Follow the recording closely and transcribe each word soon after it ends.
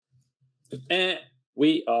And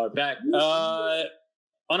we are back.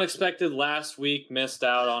 Unexpected last week, missed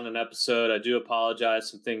out on an episode. I do apologize.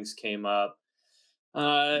 Some things came up. We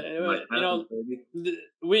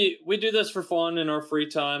do this for fun in our free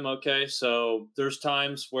time. Okay, so there's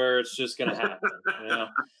times where it's just gonna happen.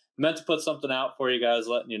 Meant to put something out for you guys,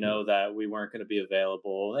 letting you know that we weren't going to be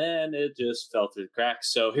available, and it just fell through the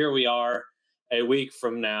cracks. So here we are, a week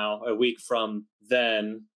from then,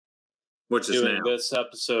 which is doing now. This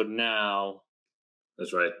episode now.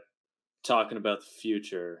 That's right. Talking about the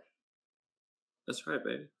future. That's right,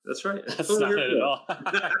 baby. That's right. That's not it at all.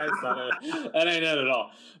 That ain't it at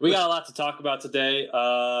all. We got a lot to talk about today.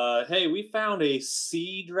 Hey, we found a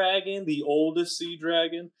sea dragon, the oldest sea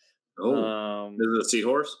dragon. Oh, is it a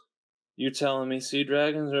seahorse? You telling me sea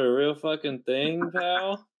dragons are a real fucking thing,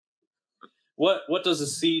 pal? What does a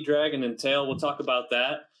sea dragon entail? We'll talk about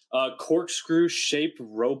that. Corkscrew-shaped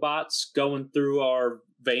robots going through our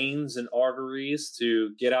veins and arteries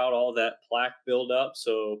to get out all that plaque buildup,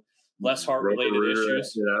 so less heart-related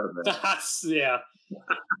issues. Yeah.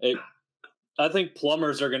 I think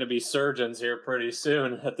plumbers are going to be surgeons here pretty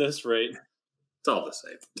soon at this rate. It's all the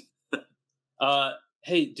same.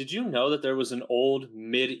 Hey, did you know that there was an old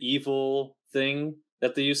medieval thing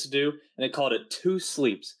that they used to do, and they called it 2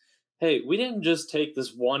 sleeps? Hey, we didn't just take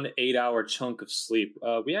this 1 8-hour chunk of sleep.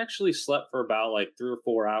 We actually slept for about 3 or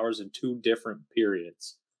 4 hours in 2 different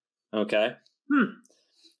periods. Okay?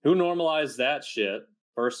 Who normalized that shit,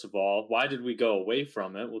 first of all? Why did we go away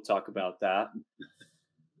from it? We'll talk about that.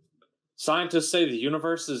 Scientists say the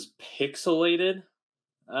universe is pixelated.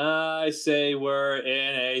 I say we're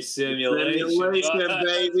in a simulation,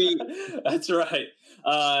 baby. That's right.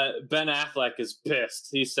 Ben Affleck is pissed.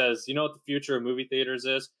 He says, you know what the future of movie theaters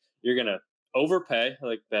is? You're going to overpay,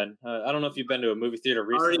 like Ben. I don't know if you've been to a movie theater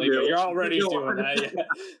recently, but you're already doing that.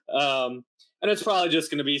 Yeah. And it's probably just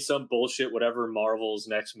going to be some bullshit, whatever Marvel's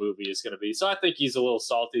next movie is going to be. So I think he's a little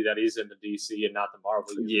salty that he's into DC and not the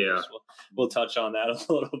Marvel universe. Yeah. We'll touch on that a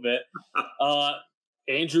little bit.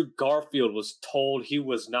 Andrew Garfield was told he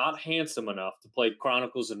was not handsome enough to play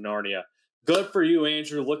Chronicles of Narnia. Good for you,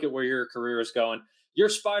 Andrew. Look at where your career is going. You're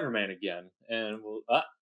Spider-Man again. And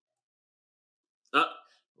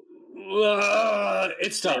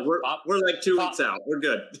it's tough. Hey, we're like 2 weeks out. We're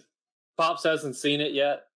good. Pops hasn't seen it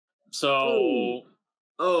yet. So...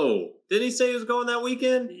 Oh. Did he say he was going that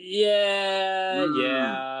weekend? Yeah.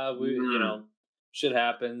 Shit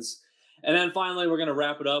happens. And then finally, we're going to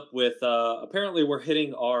wrap it up with, apparently we're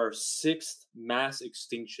hitting our 6th mass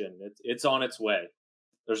extinction. It's on its way.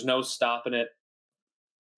 There's no stopping it.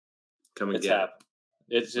 Come and it's get happened.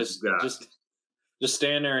 It's just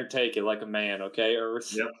stand there and take it like a man, okay,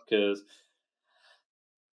 Earth? Yep.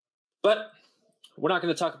 But we're not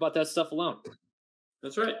going to talk about that stuff alone.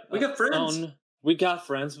 That's right. We got friends. We got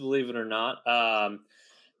friends, believe it or not.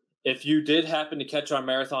 If you did happen to catch our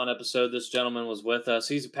marathon episode, this gentleman was with us.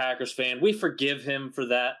 He's a Packers fan. We forgive him for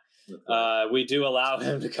that. We do allow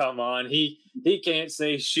him to come on. He can't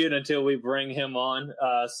say shit until we bring him on.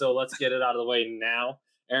 So let's get it out of the way now.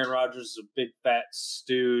 Aaron Rodgers is a big fat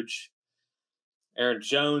stooge. Aaron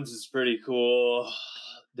Jones is pretty cool.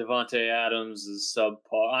 Devontae Adams is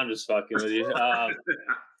subpar. I'm just fucking with you.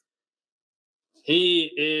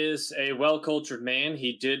 He is a well-cultured man.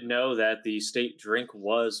 He did know that the state drink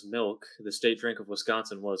was milk. The state drink of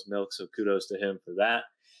Wisconsin was milk, so kudos to him for that.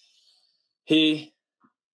 He's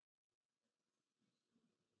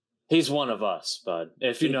one of us, bud,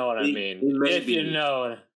 if you know what I mean. If you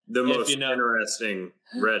know. The most interesting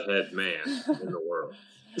redhead man in the world.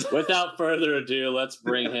 Without further ado, let's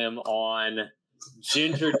bring him on.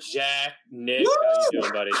 Ginger Jack Nick. How you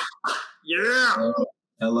doing, buddy? Yeah.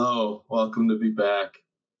 Hello, welcome to be back.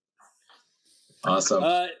 Awesome.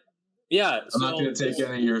 Yeah. I'm not going to take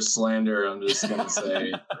any of your slander. I'm just going to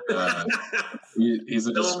say he's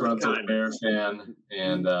a disgruntled Bear fan,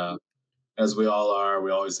 and as we all are,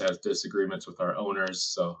 we always have disagreements with our owners,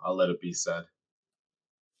 so I'll let it be said.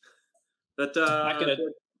 But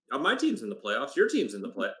my team's in the playoffs. Your team's in the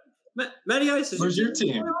playoffs. Matty Ice, where's your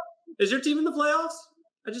team? Is your team in the playoffs?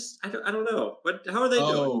 I don't know. But how are they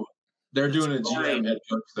doing? They're doing a GM head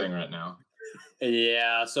coach thing right now.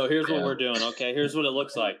 Yeah, so here's what we're doing, okay? Here's what it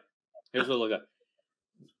looks like.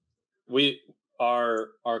 Our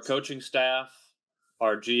coaching staff,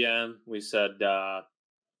 our GM, we said,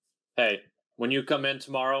 hey, when you come in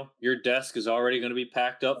tomorrow, your desk is already going to be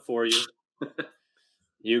packed up for you.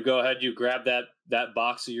 You go ahead, you grab that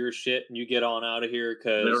box of your shit, and you get on out of here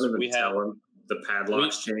because tell him. The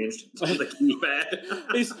padlock's changed. The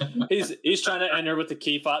keypad. he's trying to enter with the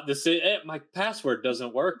key fob. My password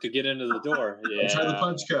doesn't work to get into the door. Yeah. Try the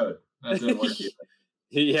punch code. That didn't work either.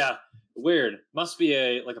 Yeah. Weird. Must be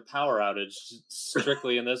a power outage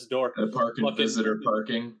strictly in this door. Visitor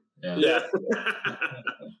parking. Yeah.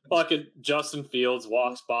 Fucking Justin Fields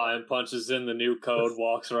walks by and punches in the new code,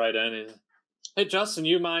 walks right in. And, hey, Justin,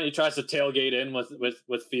 you mind? He tries to tailgate in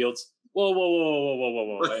with Fields.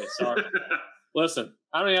 Whoa. Hey, sorry. Listen,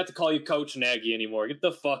 I don't even have to call you Coach Nagy anymore. Get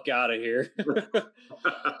the fuck out of here.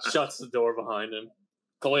 Shuts the door behind him.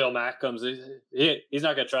 Khalil Mack comes in. He's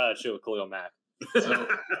not going to try that shit with Khalil Mack. So, no.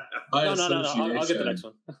 I'll get the next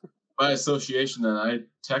one. By association, then, I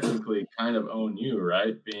technically kind of own you,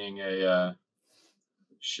 right? Being a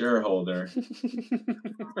shareholder.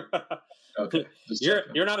 Okay.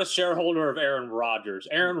 You're not a shareholder of Aaron Rodgers.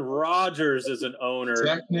 Aaron Rodgers is an owner.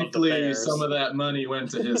 Technically, some of that money went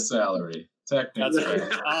to his salary. Technically.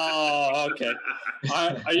 That's right. Oh, okay.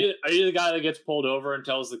 Are you the guy that gets pulled over and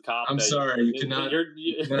tells the cop? I'm sorry, you cannot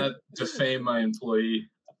defame my employee.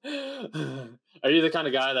 Are you the kind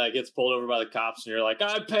of guy that gets pulled over by the cops and you're like,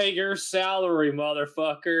 I pay your salary,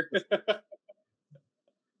 motherfucker?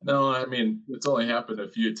 No, I mean, it's only happened a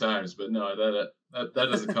few times, but no, that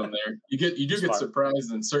doesn't come there. You do get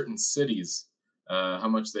surprised in certain cities how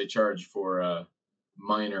much they charge for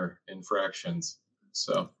minor infractions.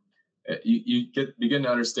 So you begin to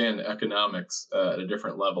understand economics at a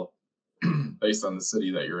different level based on the city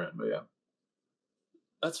that you're in. But yeah.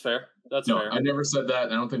 That's fair. Fair. I never said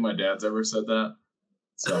that. I don't think my dad's ever said that.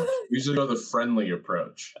 So usually go the friendly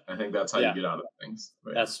approach. I think that's how you get out of things.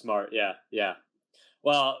 But, that's smart. Yeah.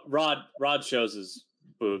 Well, Rod shows his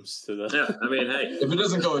boobs to the. Yeah, I mean, hey, if it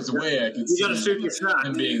doesn't go his way, I can see. You got to shoot your shot.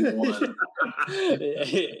 Him being the one.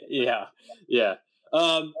 Yeah.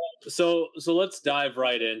 So let's dive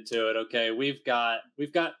right into it. Okay, we've got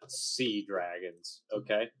sea dragons.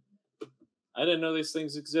 Okay, I didn't know these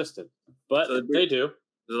things existed, but they do.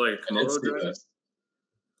 Is it like a Komodo dragon?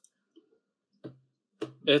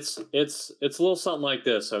 It's a little something like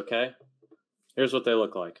this. Okay, here's what they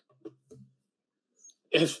look like.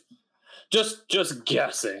 If just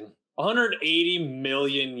guessing, 180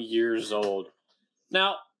 million years old.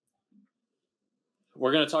 Now,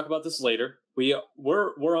 we're going to talk about this later.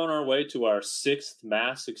 We're on our way to our 6th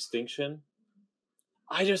mass extinction.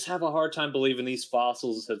 I just have a hard time believing these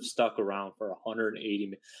fossils have stuck around for 180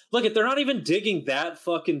 million. Look, they're not even digging that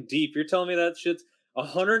fucking deep. You're telling me that shit's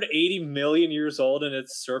 180 million years old and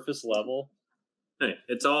it's surface level? Hey,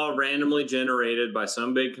 it's all randomly generated by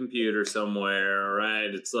some big computer somewhere,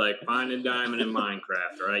 right? It's like finding diamond in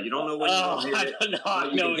Minecraft, right? You don't know when you hit it.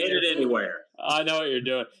 You can hit it anywhere. I know what you're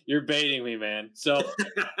doing. You're baiting me, man. So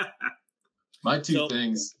my two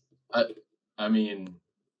things, I mean,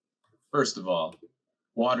 first of all,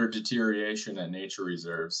 water deterioration at nature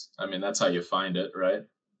reserves. I mean, that's how you find it, right?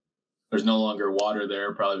 There's no longer water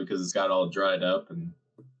there, probably because it's got all dried up, and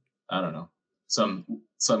I don't know.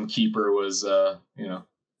 Some keeper was,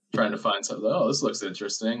 trying to find something. Oh, this looks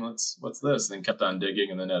interesting. What's this? And then kept on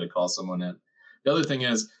digging, and then had to call someone in. The other thing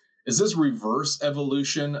is this reverse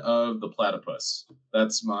evolution of the platypus?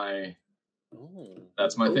 That's my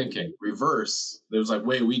thinking. Reverse. There was like,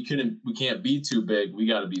 wait, we can't be too big. We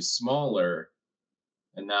got to be smaller.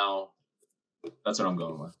 And now that's what I'm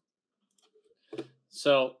going with.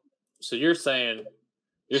 So you're saying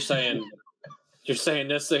this thing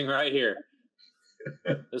right here.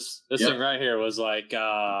 This thing right here was like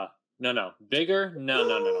no, bigger?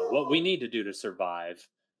 No. What we need to do to survive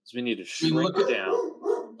is we need to shrink down.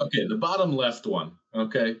 Okay, the bottom left one.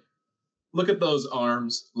 Okay. Look at those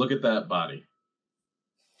arms. Look at that body.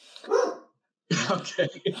 Okay.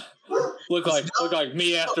 Look like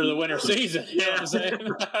me after the winter season. You know what I'm saying?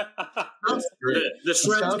 The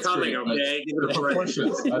shred's coming, okay? The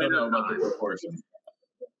proportions. I don't know about the proportions.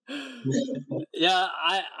 Yeah,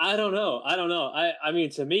 I don't know. I mean,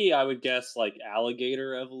 to me, I would guess like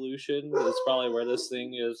alligator evolution is probably where this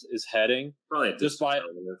thing is heading. Probably just by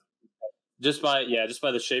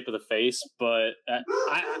the shape of the face. But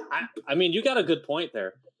I mean, you got a good point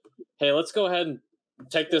there. Hey, let's go ahead and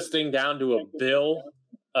take this thing down to a bill.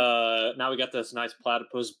 Now we got this nice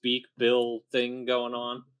platypus beak bill thing going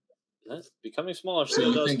on. That's becoming smaller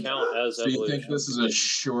still does count as evolution. So you think this is a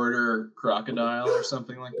shorter crocodile or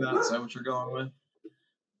something like that? Is that what you're going with?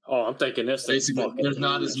 Oh, I'm thinking this. Basically, there's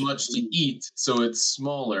not as much to eat, so it's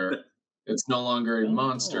smaller. It's no longer a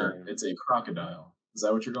monster. It's a crocodile. Is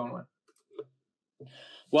that what you're going with?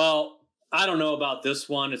 Well, I don't know about this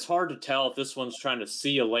one. It's hard to tell if this one's trying to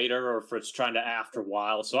see you later or if it's trying to after a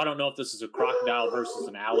while. So I don't know if this is a crocodile versus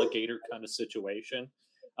an alligator kind of situation.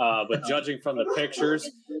 But judging from the pictures,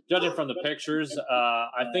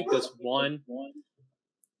 I think this one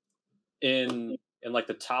in like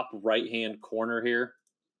the top right hand corner here,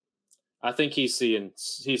 I think he's saying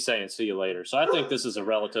see you later. So I think this is a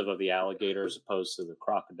relative of the alligator as opposed to the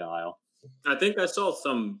crocodile. I think I saw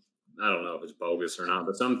some, I don't know if it's bogus or not,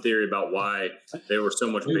 but some theory about why they were so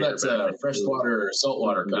much bigger. That's a freshwater or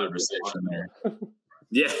saltwater conversation there.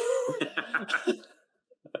 Yeah.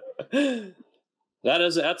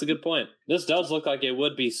 That's a good point. This does look like it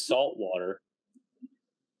would be saltwater.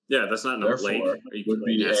 Yeah, that's not a lake. It would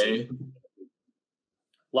be a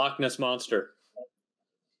Loch Ness Monster.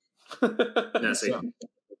 Nessie. A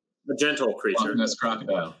gentle creature. Loch Ness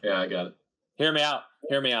crocodile. Yeah, I got it. Hear me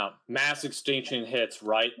out. Mass extinction hits,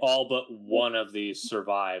 right? All but one of these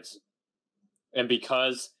survives. And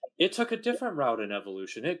because it took a different route in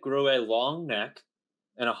evolution, it grew a long neck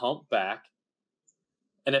and a hump back,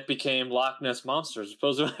 and it became Loch Ness Monster as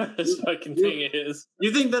opposed to what this fucking thing is.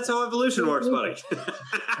 You think that's how evolution works, buddy?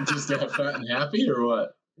 Just get fat and happy, or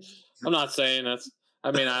what? I'm not saying that's...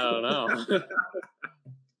 I mean, I don't know.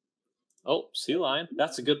 Oh, sea lion.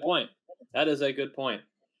 That's a good point. That is a good point.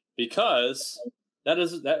 Because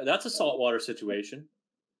that's a saltwater situation.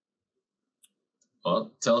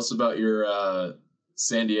 Well, tell us about your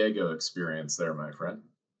San Diego experience there, my friend.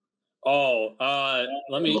 Oh,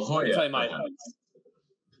 let me tell you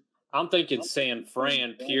I'm thinking San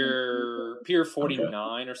Fran, Pier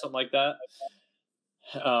 49 or something like that.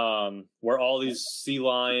 Where all these sea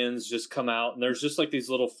lions just come out, and there's just like these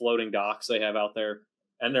little floating docks they have out there,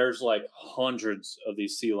 and there's like hundreds of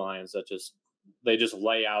these sea lions that just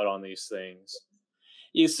lay out on these things.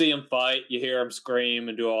 You see them fight, you hear them scream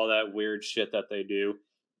and do all that weird shit that they do.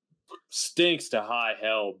 Stinks to high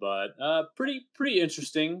hell, but pretty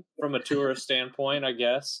interesting from a tourist standpoint, I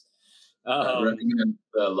guess. I recommend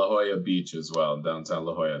La Jolla Beach as well, downtown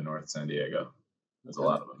La Jolla, North San Diego. There's a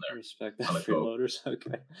lot of them there. Respect that, freeloaders.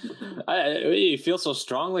 Okay. You feel so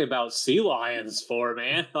strongly about sea lions for,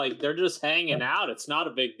 man. Like, they're just hanging out. It's not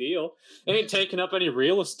a big deal. They ain't taking up any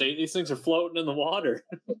real estate. These things are floating in the water.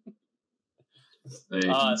 They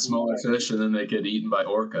eat smaller fish, and then they get eaten by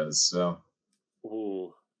orcas. So,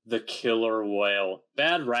 ooh, the killer whale.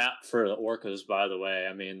 Bad rap for the orcas, by the way.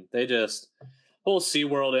 I mean, they just... whole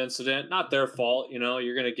SeaWorld incident, not their fault. You know,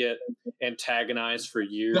 you're going to get antagonized for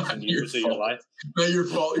years and years of your life. Not your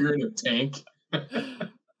fault. You're in a tank.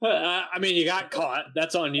 I mean, you got caught.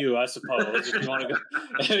 That's on you, I suppose, if you want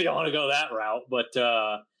to go that route. But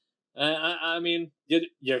I mean,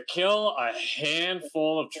 you kill a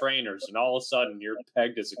handful of trainers, and all of a sudden you're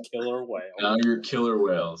pegged as a killer whale. Now you're killer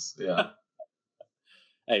whales. Yeah.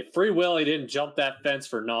 Hey, Free Willy didn't jump that fence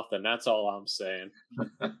for nothing. That's all I'm saying.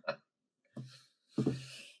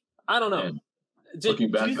 I don't know.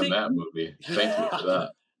 Looking back on that movie, thank you for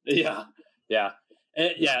that. Yeah.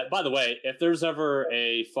 By the way, if there's ever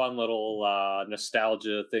a fun little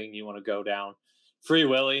nostalgia thing you want to go down, Free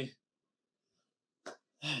Willy.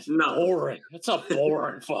 No, boring. It's a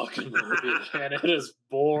boring fucking movie, and it is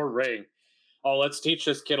boring. Oh, let's teach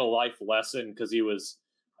this kid a life lesson because he was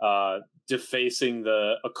defacing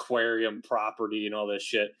the aquarium property and all this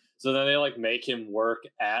shit. So then they like make him work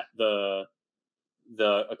at the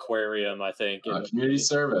aquarium, I think. Community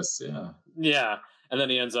service, yeah. And then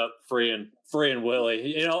he ends up freeing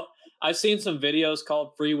Willy. You know, I've seen some videos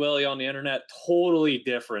called Free Willy on the internet. Totally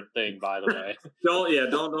different thing, by the way.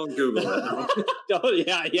 Don't Google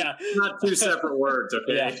it. Yeah. Not two separate words,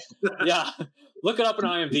 okay? Yeah. Look it up on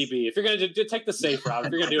IMDb. If you're gonna take the safe route,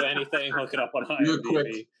 if you're gonna do anything, look it up on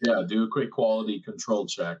IMDb. Do a quick quality control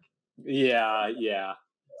check. Yeah.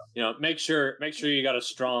 You know, make sure you got a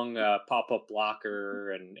strong pop-up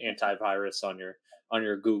blocker and antivirus on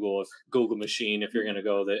your Google machine if you're going to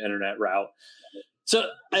go the internet route. So,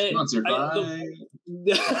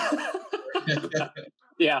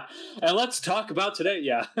 yeah, and let's talk about today.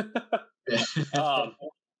 Yeah.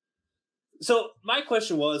 So my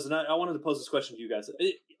question was, and I wanted to pose this question to you guys.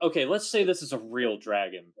 Okay, let's say this is a real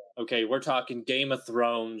dragon. Okay, we're talking Game of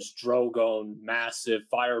Thrones, Drogon, massive,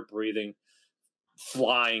 fire-breathing,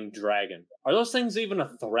 flying dragon. Are those things even a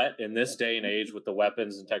threat in this day and age with the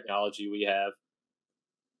weapons and technology we have?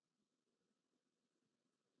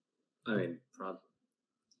 I mean, probably.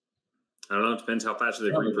 I don't know. It depends how fast they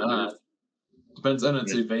reproduce. Depends on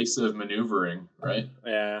its evasive maneuvering, right?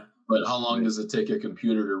 Yeah. But how long does it take a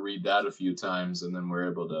computer to read that a few times, and then we're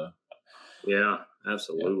able to? Yeah,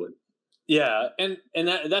 absolutely. Yeah, and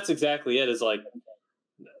that's exactly it. Is like.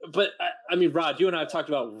 But, I mean, Rod, you and I have talked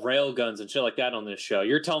about rail guns and shit like that on this show.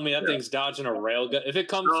 You're telling me that thing's dodging a rail gun? If it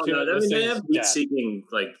comes to it, they have heat-seeking,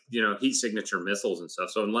 heat signature missiles and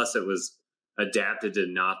stuff. So unless it was adapted to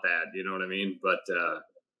not that, you know what I mean? But,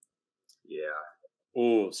 yeah.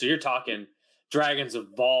 Ooh, so you're talking Dragons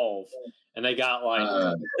Evolve, and they got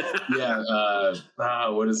like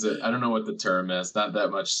what is it? I don't know what the term is. Not that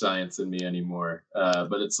much science in me anymore.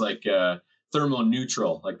 But it's like thermal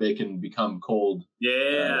neutral, like they can become cold.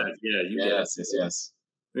 Yes.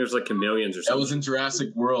 There's like chameleons or something. That was in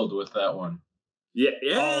Jurassic World with that one. There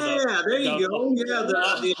you go. Yeah,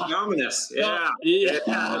 the Indominus.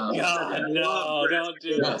 God, no, don't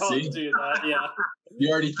do that. Yeah. You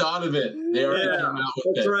already thought of it. They already came out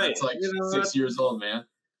with it. Right. It's like 6 years old, man.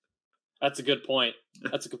 That's a good point.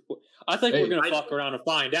 I think we're going to fuck around and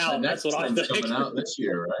find out. That's what I think. Coming out this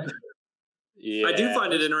year, right? Yeah. I do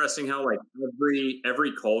find it interesting how like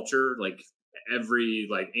every culture, like every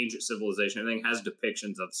like ancient civilization, everything has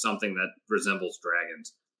depictions of something that resembles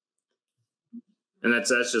dragons. And that's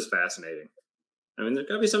just fascinating. I mean, there's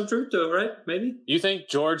got to be some truth to it, right? Maybe. You think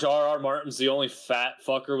George R.R. Martin's the only fat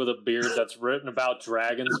fucker with a beard that's written about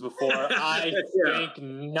dragons before? I think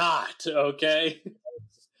not, okay?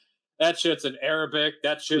 That shit's in Arabic.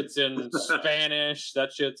 That shit's in Spanish.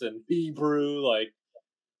 That shit's in Hebrew, like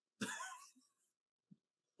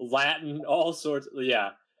Latin, all sorts. Yeah.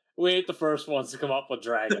 We ain't the first ones to come up with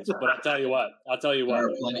dragons, but I'll tell you what. There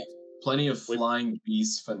are plenty of flying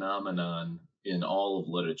beast phenomenon in all of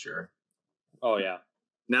literature. Oh, yeah.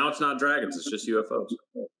 Now it's not dragons, it's just UFOs.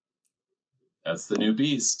 That's the new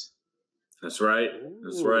beast. That's right.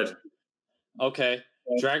 That's right. Okay.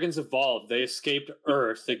 Dragons evolve. They escaped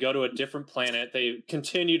Earth. They go to a different planet. They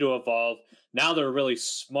continue to evolve. Now they're really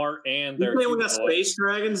smart and they're... We got space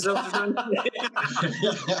dragons?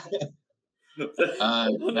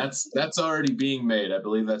 That's already being made. I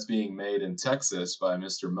believe that's being made in Texas by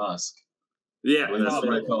Mr. Musk. Yeah, that's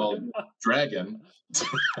what I call Dragon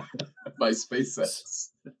by SpaceX.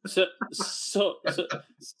 So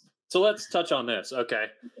let's touch on this. Okay,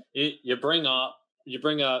 you bring up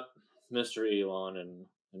Mr. Elon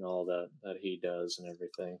and all that he does and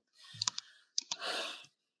everything.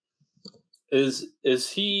 Is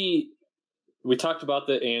he? We talked about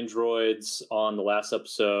the androids on the last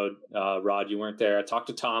episode. Rod, you weren't there. I talked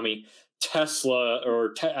to Tommy. Tesla,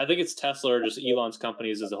 I think it's Tesla or just Elon's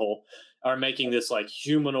companies as a whole, are making this like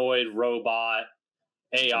humanoid robot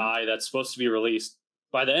AI that's supposed to be released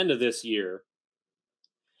by the end of this year.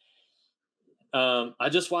 I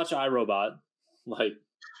just watched iRobot like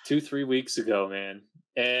 2-3 weeks ago, man.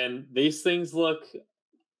 And these things look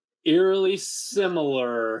eerily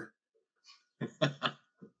similar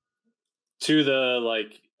to the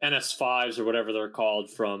like NS5s or whatever they're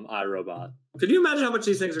called from iRobot. Could you imagine how much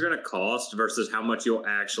these things are going to cost versus how much you'll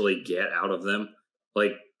actually get out of them?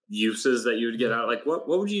 Like uses that you would get out. Like what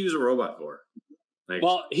would you use a robot for? Like,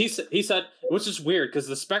 well, he said, which is weird because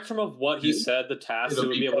the spectrum of what he said, the tasks it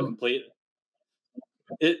would be able to complete,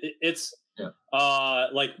 it's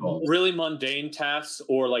like really mundane tasks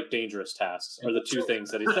or like dangerous tasks are the two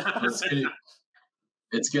things that he said.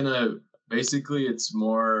 It's gonna basically, it's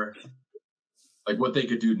more like what they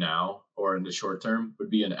could do now or in the short term would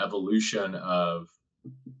be an evolution of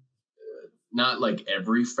not like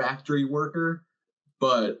every factory worker,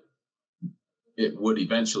 but it would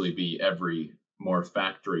eventually be every more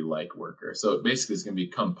factory-like worker. So it basically is going to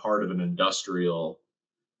become part of an industrial,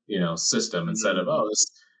 system instead of,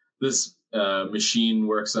 this machine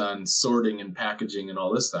works on sorting and packaging and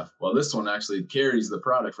all this stuff. Well, this one actually carries the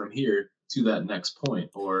product from here to that next point,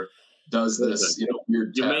 or does this,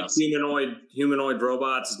 weird you task. Make humanoid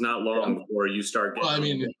robots not long before you start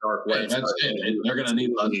getting dark web. They're going to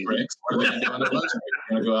need lunch breaks. What are they going to do on their lunch break?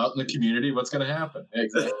 They're going to go out in the community. What's going to happen?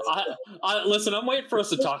 Exactly. Listen, I'm waiting for us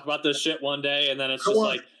to talk about this shit one day, and then it's just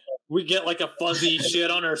like we get like a fuzzy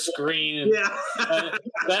shit on our screen. And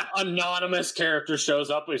that anonymous character shows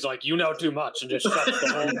up. And he's like, "You know too much," and just shuts the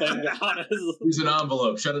whole thing down. Use an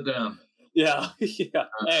envelope. Shut it down. Yeah.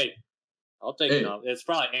 Hey. I'll take it. It's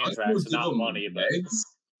probably anthrax and not money. Legs,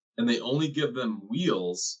 and they only give them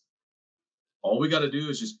wheels. All we got to do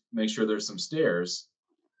is just make sure there's some stairs.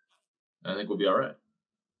 I think we'll be all right.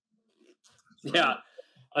 Yeah.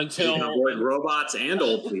 Until avoid robots and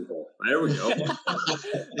old people. There we go.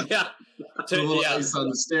 Yeah. A little ice on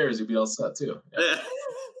the stairs, you'll be all set too. Yeah.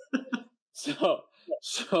 So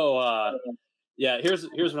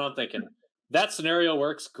here's what I'm thinking. That scenario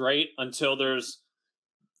works great until there's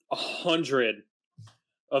 100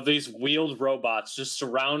 of these wheeled robots just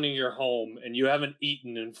surrounding your home, and you haven't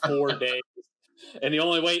eaten in 4 days, and the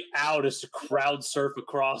only way out is to crowd surf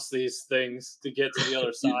across these things to get to the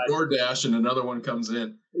other side. DoorDash, and another one comes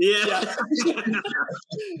in. Yeah.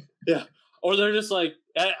 Yeah. Or they're just like,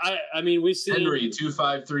 I mean, we've seen Henry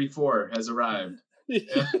 2534 has arrived.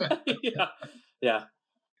 Yeah.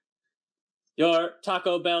 Your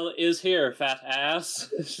Taco Bell is here, fat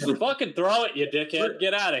ass. Fucking throw it, you dickhead.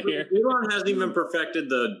 Get out of here. Elon hasn't even perfected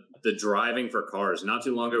the driving for cars. Not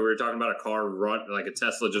too long ago, we were talking about a car like a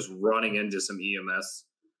Tesla just running into some EMS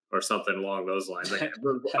or something along those lines. Like,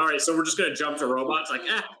 all right, so we're just going to jump to robots? Like,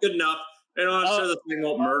 good enough. I'm sure this thing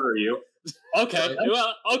won't murder you. Okay,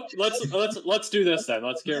 well, let's do this then.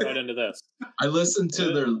 Let's get right into this. I listened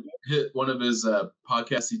to one of his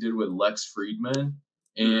podcasts he did with Lex Friedman,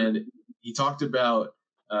 and he talked about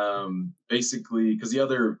basically because the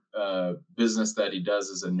other business that he does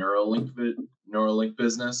is a Neuralink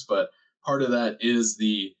business, but part of that is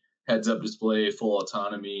the heads-up display, full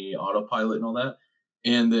autonomy, autopilot, and all that.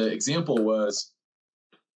 And the example was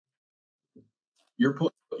you're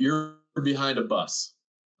behind a bus.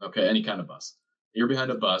 Okay, any kind of bus. You're behind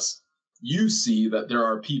a bus. You see that there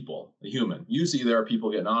are people, a human. You see there are people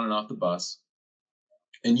getting on and off the bus.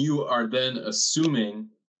 And you are then assuming...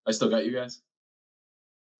 I still got you guys?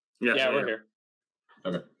 Yeah, we're here.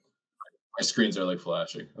 Okay. My screens are like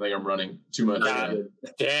flashing. I think I'm running too much.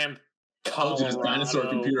 Damn. This dinosaur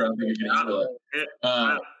computer. I don't think I can handle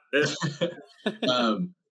it.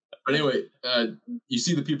 But anyway, you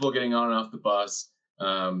see the people getting on and off the bus.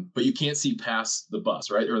 But you can't see past the bus,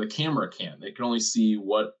 right? Or the camera can't. They can only see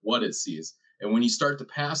what it sees. And when you start to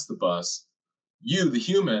pass the bus, you, the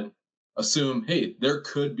human, assume, hey, there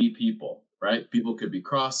could be people, right? People could be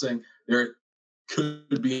crossing. There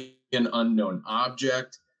could be an unknown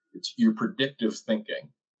object. It's your predictive thinking.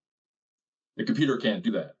 The computer can't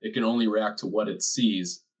do that. It can only react to what it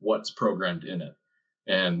sees, what's programmed in it.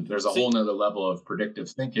 And there's a whole nother level of predictive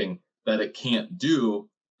thinking that it can't do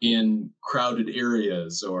in crowded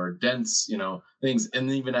areas or dense, things.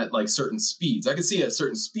 And even at like certain speeds, I could see at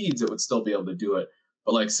certain speeds, it would still be able to do it.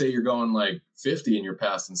 But like, say you're going like 50 and you're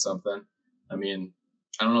passing something. I mean,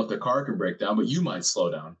 I don't know if the car can break down, but you might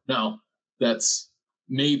slow down. Now that's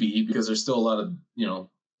maybe because there's still a lot of,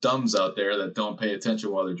 dumbs out there that don't pay attention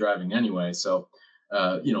while they're driving anyway. So,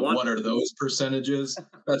 what are those percentages?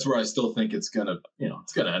 That's where I still think it's gonna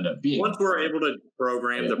end up being. Once we're able to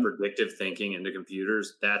program the predictive thinking into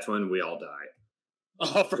computers, that's when we all die.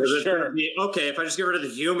 Oh, for sure. Okay, if I just get rid of the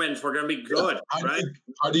humans, we're gonna be good, right?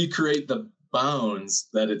 How do you create the bounds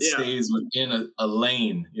that it stays within a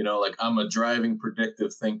lane? Like I'm a driving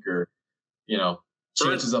predictive thinker.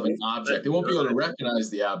 Chances of an object, it won't be able to recognize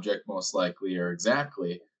the object most likely or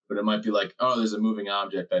exactly, but it might be like, oh, there's a moving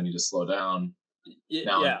object. I need to slow down.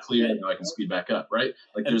 Now I'm clear. Now I can speed back up, right?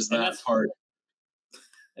 Like there's that part.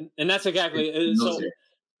 And that's exactly so.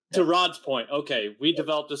 To Rod's point, okay, we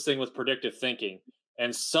developed this thing with predictive thinking,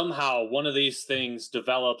 and somehow one of these things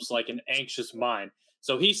develops like an anxious mind.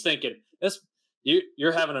 So he's thinking,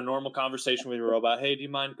 you're having a normal conversation with your robot. Hey, do you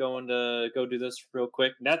mind going to go do this real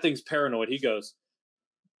quick? And that thing's paranoid. He goes,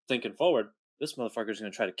 thinking forward, this motherfucker's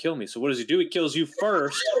going to try to kill me. So what does he do? He kills you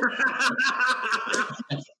first.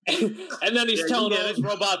 And then he's telling all his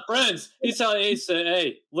robot friends. He's telling,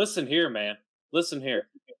 hey, listen here, man. Listen here.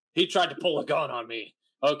 He tried to pull a gun on me.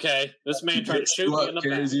 Okay. This man tried to shoot me in the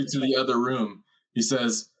back. Carries you to the other room. He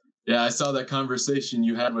says, yeah, I saw that conversation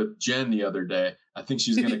you had with Jen the other day. I think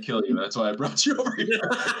she's going to kill you. That's why I brought you over here.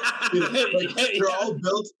 They're all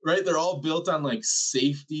built, right? They're all built on like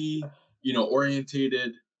safety,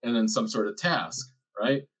 orientated, and then some sort of task,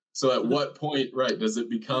 right? So at what point, right, does it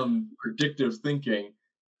become predictive thinking?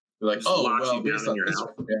 You're like, based on this action,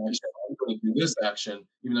 I'm going to do this action,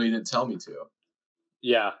 even though you didn't tell me to.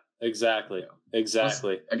 Yeah, exactly.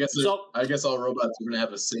 Exactly. I guess all robots are going to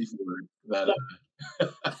have a safe word that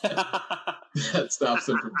stops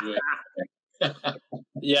them from doing it.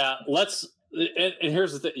 Yeah, and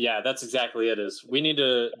here's the thing. Yeah, that's exactly it. Is we need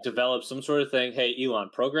to develop some sort of thing. Hey, Elon,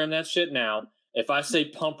 program that shit now. If I say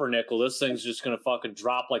pumpernickel, this thing's just gonna fucking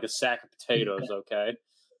drop like a sack of potatoes. Okay.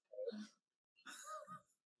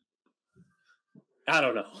 I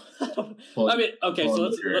don't know. Okay.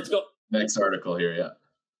 So let's go. Next article here. Yeah.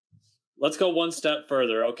 Let's go one step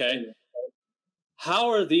further. Okay.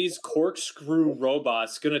 How are these corkscrew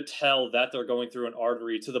robots going to tell that they're going through an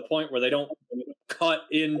artery to the point where they don't cut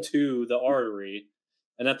into the artery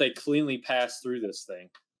and that they cleanly pass through this thing?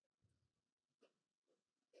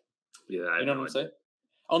 Yeah, you know what I'm saying?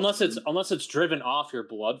 Unless it's driven off your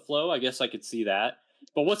blood flow, I guess I could see that.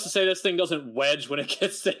 But what's to say this thing doesn't wedge when it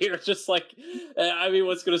gets to here? It's just like,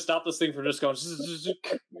 what's going to stop this thing from just going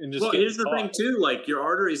and just? Well, here's the thing too: like your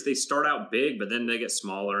arteries, they start out big, but then they get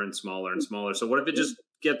smaller and smaller and smaller. So what if it just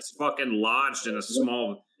gets fucking lodged in a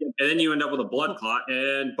small, and then you end up with a blood clot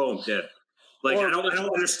and boom, dead. Like I don't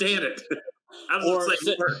understand it.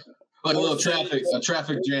 Like a little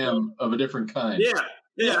traffic jam of a different kind. Yeah,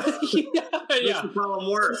 Yeah. Yeah. The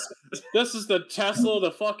problem worse. This is the Tesla of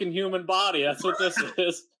the fucking human body. That's what this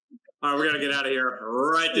is. All right, we got to get out of here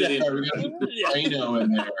right to the end. We got to put Drano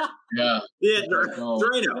in there. Yeah. Yeah,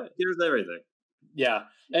 Drano. Here's everything. Yeah.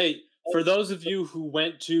 Hey, for those of you who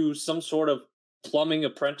went to some sort of plumbing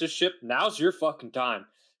apprenticeship, now's your fucking time.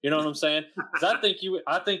 You know what I'm saying? 'Cause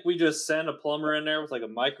I think we just send a plumber in there with like a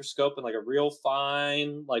microscope and like a real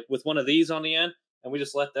fine, like with one of these on the end, and we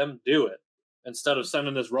just let them do it instead of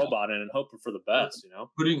sending this robot in and hoping for the best. You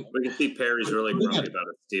know? We can see Perry's really grumpy about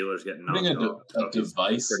the Steelers getting knocked a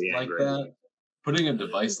device like that. Putting a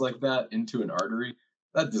device like that into an artery,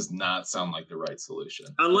 that does not sound like the right solution.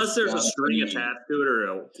 Unless there's a string attached to it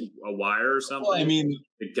or a wire or something. Well, I mean,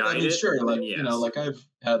 to guide it. Sure, like yes. You know, like I've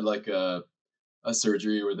had like a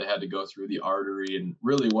surgery where they had to go through the artery, and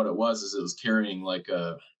really what it was carrying like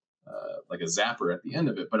a zapper at the end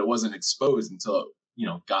of it, but it wasn't exposed until it, you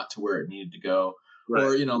know, got to where it needed to go. Right.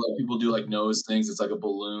 Or, you know, like people do like nose things. It's like a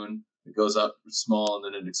balloon. It goes up small and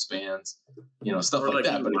then it expands, you know, stuff like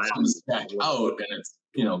that. But it comes back out and it's,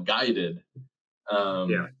 you know, guided.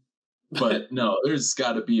 But no, there's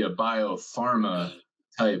got to be a biopharma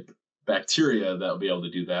type bacteria that'll be able to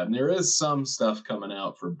do that. And there is some stuff coming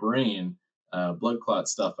out for brain blood clot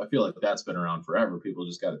stuff. I feel like that's been around forever. People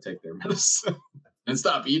just got to take their medicine and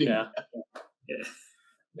stop eating. Yeah.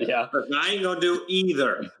 I ain't gonna do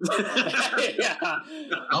either. Yeah.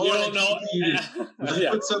 You don't know.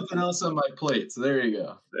 Put something else on my plate. So there you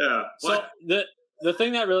go. Yeah. So the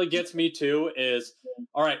thing that really gets me too is,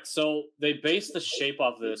 all right, so they base the shape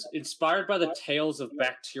of this inspired by the tails of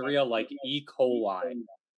bacteria like E. coli.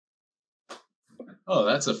 Oh,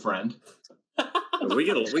 that's a friend. we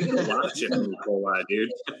get a lot of shit from E. coli, dude.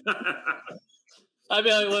 I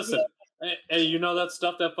mean, like, listen, hey, you know that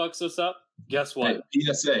stuff that fucks us up? Guess what?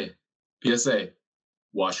 Hey, PSA,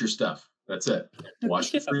 wash your stuff. That's it.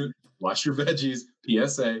 Wash your fruit, wash your veggies.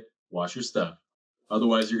 PSA, wash your stuff.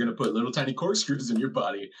 Otherwise, you're going to put little tiny corkscrews in your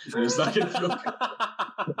body, and it's not going to feel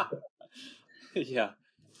good. Yeah.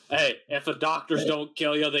 Hey, if the doctors don't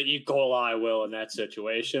kill you, the E. coli will in that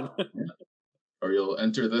situation. Or you'll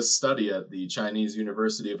enter this study at the Chinese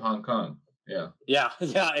University of Hong Kong. Yeah. Yeah,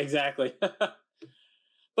 exactly.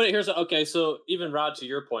 But okay, so even Rod, to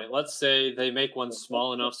your point, let's say they make one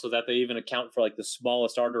small enough so that they even account for like the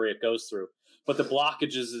smallest artery it goes through. But the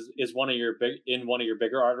blockage is one of your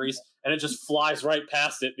bigger arteries, and it just flies right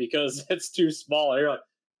past it because it's too small. You're like,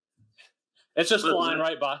 it's just flying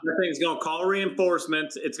right by. The thing's gonna call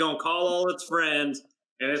reinforcements. It's gonna call all its friends,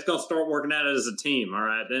 and it's gonna start working at it as a team. All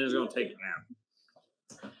right, then it's gonna take it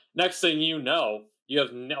down. Next thing you know, you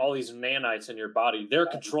have all these nanites in your body. They're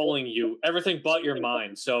controlling you, everything but your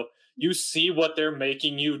mind. So you see what they're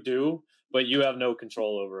making you do, but you have no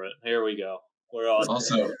control over it. Here we go. We're all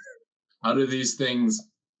also. How do these things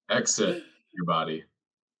exit your body?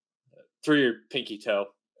 Through your pinky toe.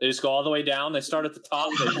 They just go all the way down. They start at the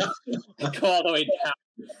top. They go all the way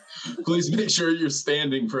down. Please make sure you're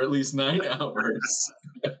standing for at least 9 hours.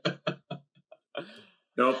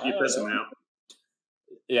 Nope, you piss them out.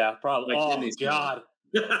 Yeah, probably. Oh, God.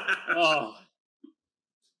 Oh.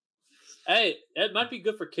 Hey, it might be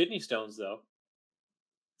good for kidney stones, though.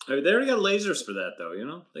 They already got lasers for that, though. You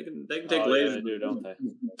know, they can take lasers. Yeah, they do, don't they?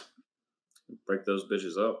 Break those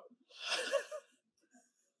bitches up.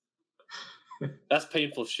 That's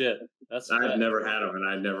painful shit. I've never had them, and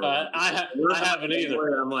I never. I haven't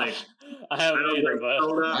either. I'm like, I haven't either,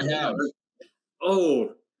 but I have.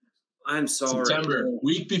 Oh, I'm sorry. September,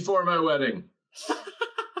 week before my wedding.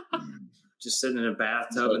 Just sitting in a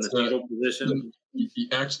bathtub in the fetal position.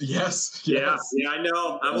 Actually, yes. Yeah, I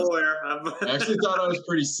know. I'm aware. I actually thought I was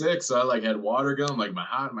pretty sick, so I had water going, like, my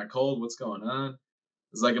hot, my cold, what's going on?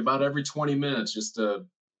 It's like about every 20 minutes, just a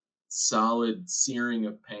solid searing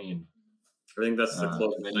of pain. I think that's the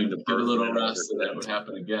closest thing to get a little rest, so that would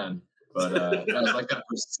happen again. But I was like that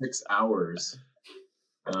for 6 hours.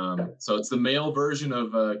 So it's the male version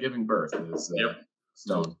of giving birth. Is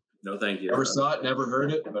stone. No, thank you. Never saw it, never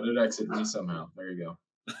heard it, but it exited me somehow. There you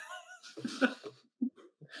go.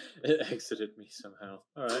 It exited me somehow.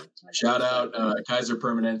 All right. Shout out Kaiser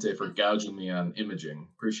Permanente for gouging me on imaging.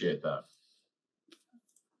 Appreciate that.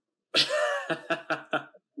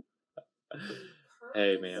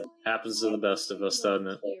 Hey, man. Happens to the best of us, doesn't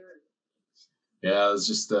it? Yeah, it was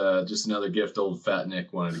just another gift old Fat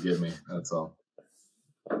Nick wanted to give me. That's all.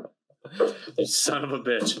 You son of a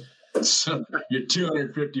bitch. You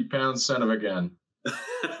 250-pound son of a gun.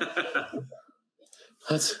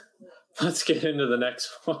 Let's get into the next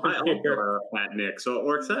one. I also have Fat Nick, so it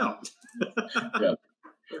works out. Yeah.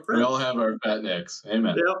 We all have our Fat Nicks.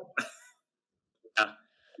 Amen. Yep. Yeah.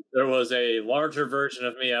 There was a larger version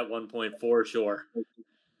of me at one point for sure.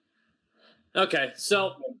 Okay,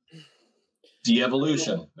 so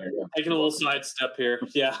de-evolution. There you go. Taking a little sidestep here.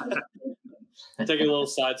 Yeah. Taking a little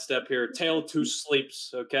sidestep here. Tale of two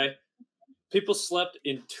sleeps, okay? People slept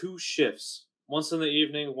in 2 shifts. Once in the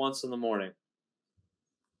evening, once in the morning.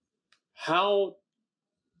 How,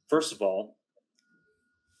 first of all,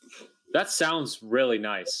 that sounds really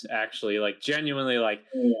nice, actually. Like, genuinely, like,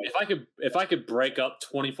 if I could break up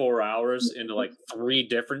 24 hours into, like, 3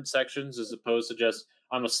 different sections as opposed to just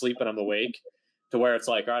I'm asleep and I'm awake, to where it's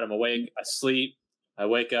like, all right, I'm awake, I sleep, I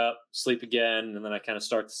wake up, sleep again, and then I kind of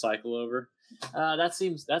start the cycle over. That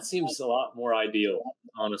seems a lot more ideal,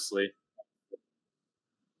 honestly.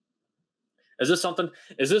 Is this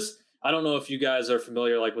I don't know if you guys are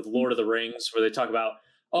familiar, like, with Lord of the Rings, where they talk about,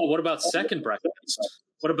 oh, what about second breakfast?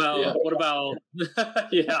 What about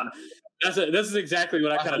yeah. This is exactly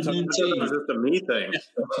what I kind of took. It's just a me thing.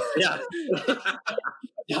 Yeah.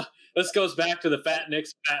 Yeah. This goes back to the Fat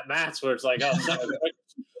Nick's Fat Mats, where it's like, oh,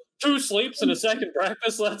 2 sleeps and a second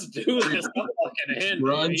breakfast. Let's do this. I'm fucking in.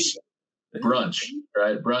 Brunch,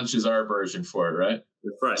 right? Brunch is our version for it, right?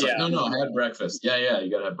 Right. Yeah. Like, no, I had breakfast. Yeah,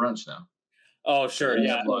 you gotta have brunch now. Oh, sure,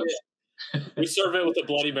 yeah. We serve it with a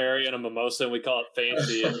Bloody Mary and a mimosa, and we call it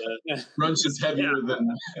fancy. Brunch is heavier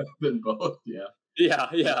than both. Yeah.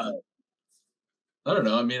 Yeah. I don't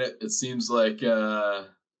know. I mean, it seems like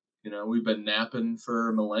we've been napping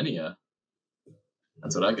for millennia.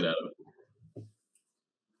 That's what I get out of it.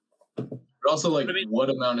 But also, like,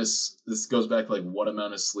 this goes back to, like, what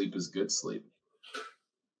amount of sleep is good sleep?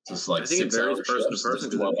 Just like, I think it varies person to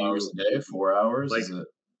person. 12 hours a day, 4 hours. Like, is it?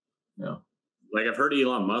 Like, I've heard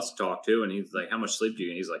Elon Musk talk too, and he's like, "How much sleep do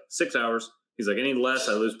you get?" He's like, 6 hours. He's like, any less,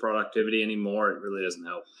 I lose productivity. Any more, it really doesn't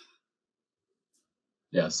help.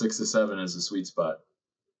 Yeah, 6 to 7 is a sweet spot.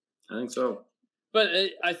 I think so. But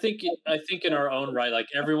I think in our own right, like,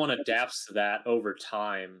 everyone adapts to that over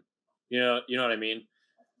time. You know what I mean?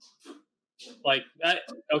 Like,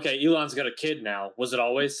 okay, Elon's got a kid now. Was it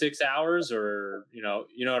always 6 hours, or you know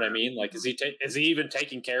what I mean? Like, is he even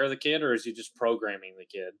taking care of the kid, or is he just programming the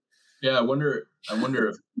kid? Yeah, I wonder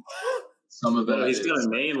if some of that. Well, he's got a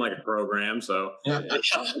name like a program, so yeah.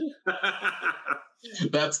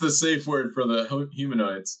 That's the safe word for the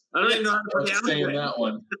humanoids. I don't even know how to pronounce saying that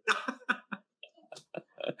one.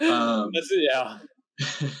 Yeah.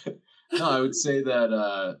 No, I would say that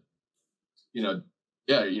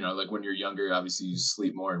like, when you're younger, obviously you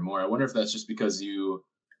sleep more and more. I wonder if that's just because you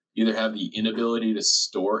either have the inability to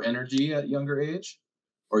store energy at younger age,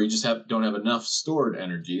 or you just don't have enough stored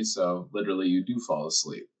energy, so literally you do fall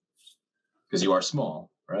asleep because you are small,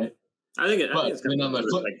 right? I think it's then on the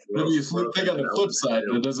flip, maybe you think on the flip side,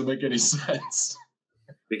 it doesn't make any sense.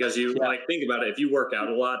 Because you think about it, if you work out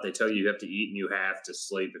a lot, they tell you have to eat and you have to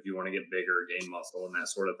sleep if you want to get bigger, gain muscle, and that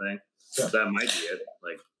sort of thing. Yeah. So that might be it.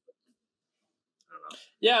 Like, I don't know.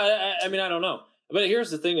 Yeah, I mean, I don't know. But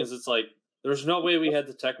here's the thing: is it's like there's no way we had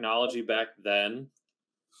the technology back then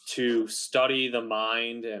to study the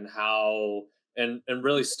mind and how and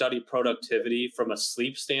really study productivity from a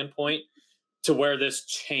sleep standpoint to where this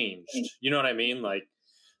changed. You know what I mean? Like,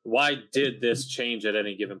 why did this change at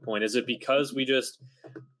any given point? Is it because we just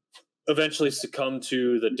eventually succumb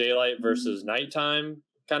to the daylight versus nighttime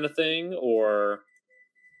kind of thing, or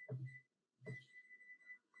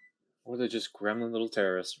they just gremlin little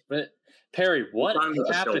terrorists? But Perry, what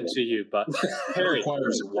happened to you? But Perry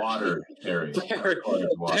requires water. Perry,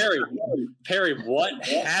 what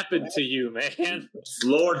happened to you, man?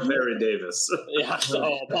 Lord Perry Davis. Yeah.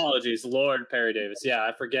 So apologies, Lord Perry Davis. Yeah,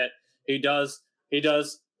 I forget. He does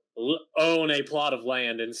own a plot of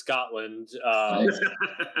land in Scotland.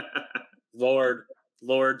 Lord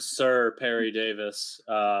Sir Perry Davis.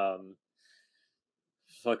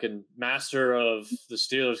 Fucking master of the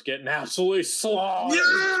Steelers getting absolutely slaughtered.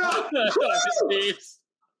 Yeah!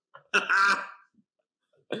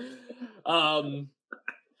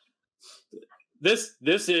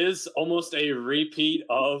 This is almost a repeat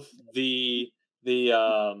of the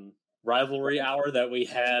rivalry hour that we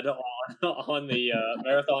had on the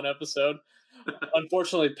marathon episode.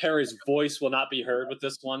 Unfortunately, Perry's voice will not be heard with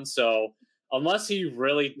this one, so unless he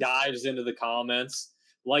really dives into the comments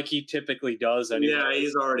like he typically does anyway. Yeah,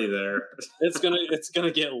 he's already there. It's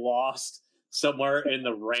gonna get lost somewhere in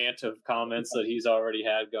the rant of comments that he's already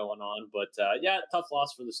had going on. But tough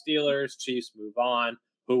loss for the Steelers. Chiefs move on.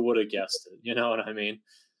 Who would have guessed it? You know what I mean?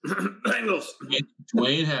 Bengals.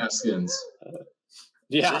 Dwayne Haskins.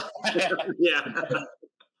 Yeah. Yeah.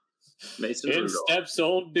 Mason In steps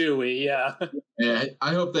old Dewey. Yeah. Yeah.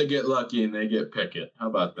 I hope they get lucky and they get Pickett. How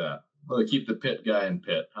about that? Well, they keep the Pitt guy in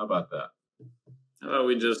Pitt. How about that? How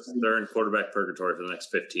about they're in quarterback purgatory for the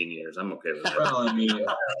next 15 years? I'm okay with that. Well, I mean,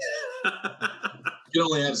 you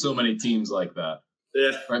only have so many teams like that.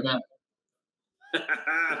 Yeah. Right, Matt?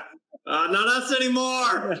 Not us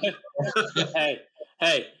anymore.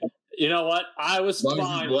 Hey, you know what? I was fine. As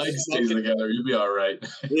long as your legs stays together, you'll be all right.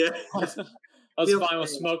 Yeah. I was fine with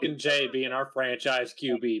Smoking Jay being our franchise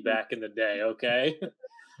QB back in the day, okay?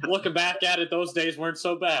 Looking back at it, those days weren't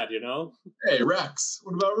so bad, you know? Hey, Rex.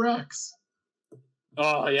 What about Rex?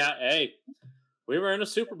 Oh, yeah. Hey, we were in a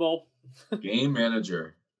Super Bowl. Game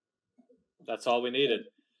manager. That's all we needed.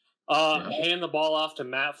 Hand the ball off to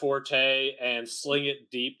Matt Forte and sling it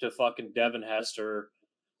deep to fucking Devin Hester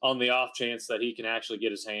on the off chance that he can actually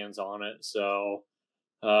get his hands on it. So,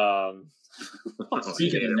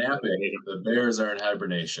 speaking of napping, the Bears are in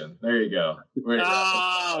hibernation. There you go.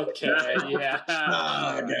 Okay, yeah.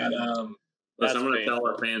 Got him. Listen, I'm going to tell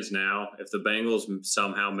our fans now, if the Bengals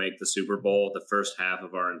somehow make the Super Bowl, the first half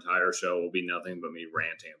of our entire show will be nothing but me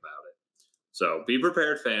ranting about it. So be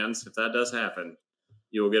prepared, fans. If that does happen,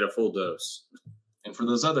 you will get a full dose. And for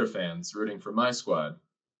those other fans rooting for my squad,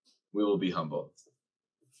 we will be humble.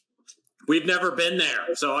 We've never been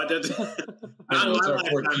there, so I did. It's our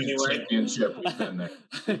 14th championship. We've been there.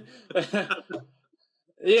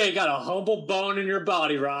 Yeah, you got a humble bone in your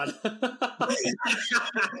body, Rod.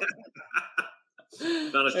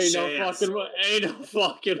 Not a ain't chance. Ain't no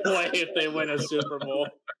fucking way if they win a Super Bowl.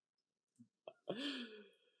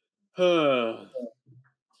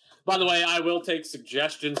 By the way, I will take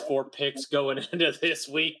suggestions for picks going into this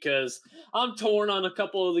week because I'm torn on a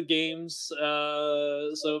couple of the games.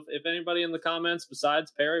 So if anybody in the comments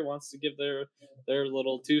besides Perry wants to give their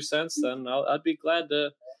little 2 cents, then I'd be glad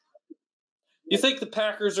to. You think the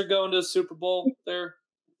Packers are going to the Super Bowl there?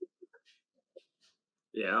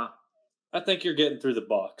 Yeah. I think you're getting through the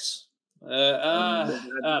Bucs. The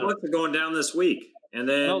Bucs are going down this week, and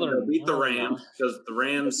then they'll beat the Rams because the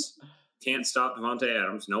Rams can't stop Devontae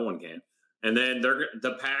Adams. No one can. And then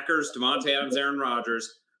the Packers, Devontae Adams, Aaron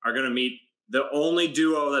Rodgers, are going to meet the only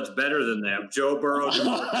duo that's better than them, Joe Burrow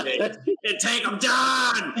and take them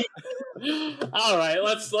down. All right,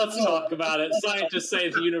 let's talk about it. Scientists say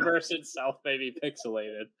the universe itself may be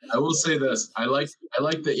pixelated. I will say this: I like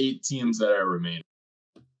the 8 teams that are remaining.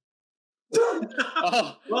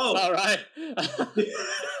 Whoa! All right.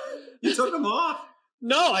 You took them off.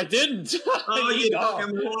 No, I didn't. Oh, you took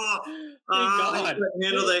him off. He couldn't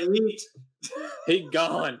handle the heat. He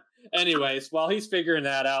gone. Anyways, while he's figuring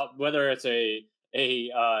that out, whether it's a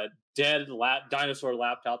dead dinosaur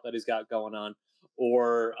laptop that he's got going on,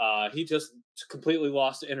 or he just completely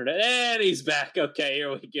lost the internet, and he's back. Okay,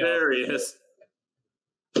 here we go. There he is.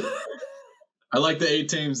 I like the 8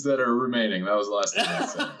 teams that are remaining. That was the last thing I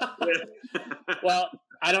said. Well,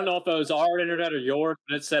 I don't know if it was our internet or yours,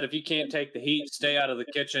 but it said if you can't take the heat, stay out of the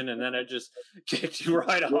kitchen, and then it just kicked you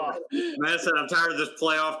right off. Matt said, "I'm tired of this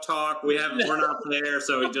playoff talk. We're not there,"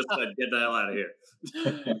 so he just said, "Get the hell out of here."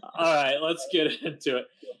 All right, let's get into it.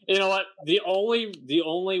 You know what? The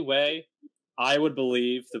only way I would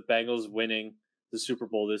believe the Bengals winning the Super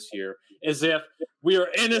Bowl this year is if we are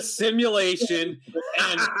in a simulation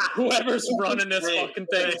and whoever's running this fucking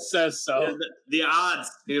thing says so. The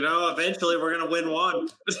odds, eventually we're going to win one.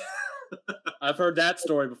 I've heard that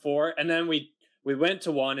story before. And then we went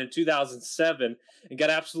to one in 2007 and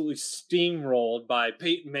got absolutely steamrolled by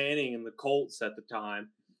Peyton Manning and the Colts at the time.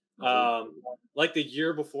 Like the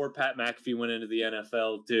year before Pat McAfee went into the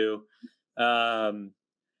NFL too.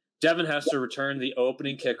 Devin Hester returned the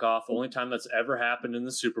opening kickoff, the only time that's ever happened in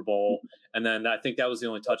the Super Bowl. And then I think that was the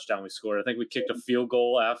only touchdown we scored. I think we kicked a field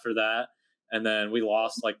goal after that, and then we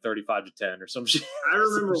lost like 35-10 or some shit. I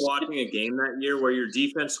remember watching a game that year where your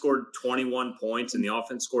defense scored 21 points and the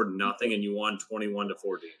offense scored nothing, and you won 21-14.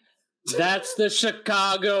 That's the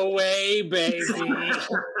Chicago way, baby.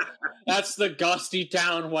 That's the Gusty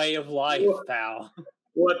Town way of life, pal.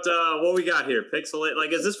 What we got here? Pixelate?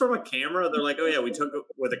 Like, is this from a camera? They're like, oh yeah, we took it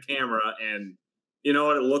with a camera, and you know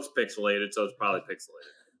what? It looks pixelated, so it's probably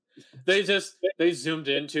pixelated. They zoomed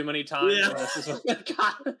in too many times. Yeah. This is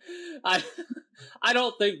I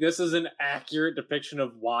don't think this is an accurate depiction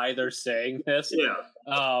of why they're saying this. Yeah.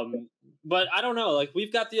 But I don't know. Like,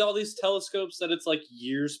 we've got all these telescopes that it's like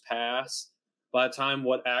years past by the time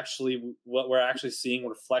what we're actually seeing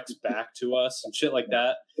reflects back to us and shit like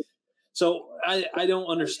that. So I don't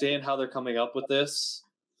understand how they're coming up with this.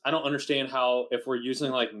 I don't understand how, if we're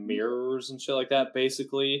using like mirrors and shit like that,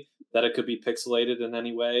 basically, that it could be pixelated in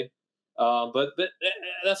any way. But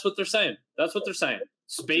that's what they're saying. That's what they're saying.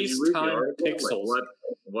 Space-time pixels. Like,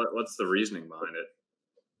 what's the reasoning behind it?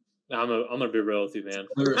 I'm gonna be real with you, man.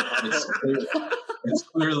 It's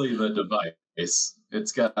clearly the device. It's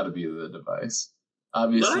got to be the device.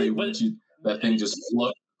 Obviously, that thing just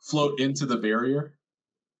float into the barrier.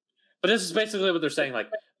 But this is basically what they're saying. Like,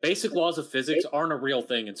 basic laws of physics aren't a real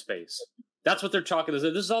thing in space. That's what they're talking about.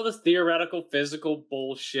 This is all this theoretical physical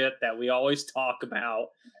bullshit that we always talk about.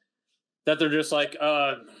 That they're just like,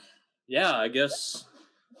 yeah, I guess,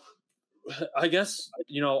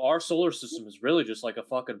 our solar system is really just like a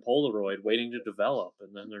fucking Polaroid waiting to develop,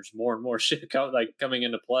 and then there's more and more shit coming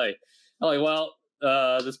into play. I'm like, well,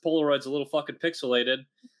 this Polaroid's a little fucking pixelated.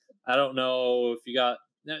 I don't know if you got.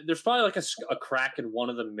 There's probably like a crack in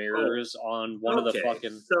one of the mirrors on one of the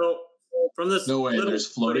fucking. So from this, no way. There's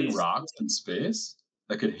floating rocks in space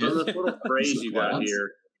that could hit. From this little phrase you got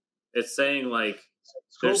here, it's saying like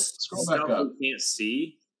there's stuff you can't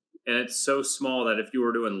see, and it's so small that if you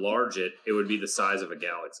were to enlarge it, it would be the size of a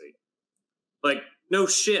galaxy. Like, no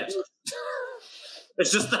shit.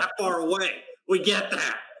 It's just that far away. We get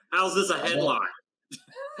that. How's this a headline?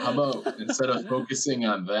 How about instead of focusing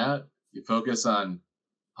on that, you focus on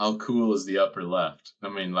how cool is the upper left? I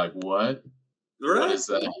mean, like what? Right. What is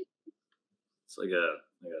that? It's like a.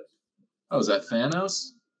 Oh, is that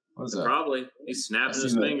Thanos? What is that? Probably. He's snapping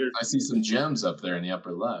his fingers. I see some gems up there in the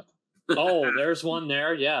upper left. Oh, there's one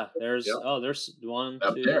there. Yeah, there's. Yep. Oh, there's one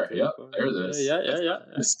up two, there. Three, Yep, four. there it is. Yeah.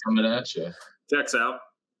 It's coming at you. Checks out.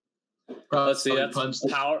 Probably let's see. That's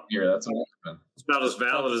power. Here, that's what happened. It's about as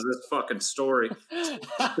valid as this fucking story.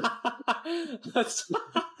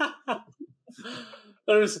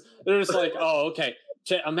 There's like, oh, okay.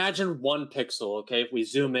 Imagine 1 pixel. Okay, if we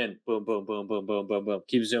zoom in, boom, boom, boom, boom, boom, boom, boom.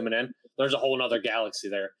 Keep zooming in. There's a whole nother galaxy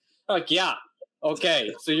there. Like, yeah,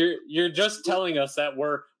 okay. So you're just telling us that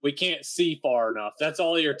we can't see far enough. That's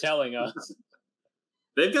all you're telling us.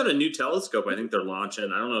 They've got a new telescope. I think they're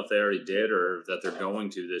launching. I don't know if they already did or that they're going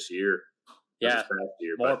to this year. Yeah,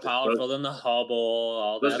 more powerful than the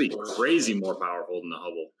Hubble. Supposed to be crazy more powerful than the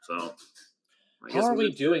Hubble. So, how are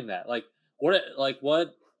we doing that? Like what?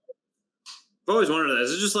 I've always wondered that.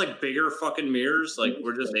 Is it just like bigger fucking mirrors? Like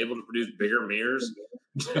we're just able to produce bigger mirrors?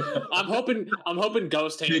 I'm hoping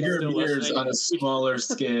Ghost Hand bigger mirrors on a smaller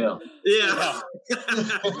scale. Yeah.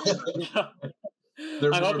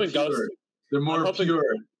 They're more pure.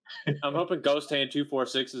 I'm hoping Ghost Hand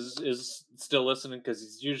 246 is still listening because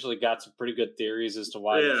he's usually got some pretty good theories as to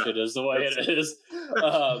why this shit is the way it is.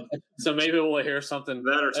 So maybe we'll hear something.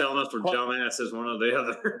 That or telling us we're dumbasses, one or the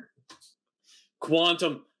other.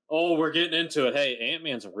 Quantum. Oh, we're getting into it. Hey,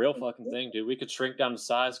 Ant-Man's a real fucking thing, dude. We could shrink down to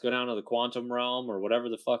size, go down to the quantum realm or whatever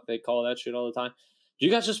the fuck they call that shit all the time. Do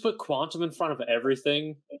you guys just put quantum in front of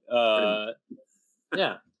everything? Yeah.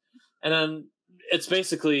 And then it's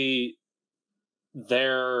basically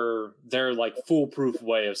their like foolproof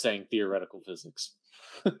way of saying theoretical physics.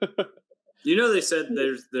 They said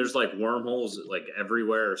there's like wormholes like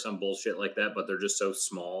everywhere or some bullshit like that, but they're just so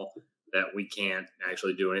small that we can't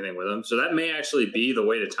actually do anything with them. So that may actually be the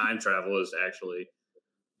way to time travel, is actually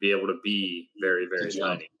be able to be very, very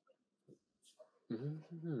tiny.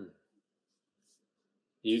 Mm-hmm.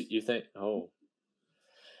 You think? Oh,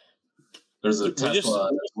 there's a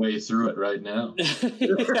Tesla way through it right now.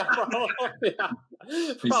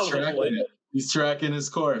 He's tracking his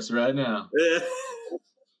course right now.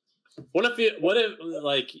 What if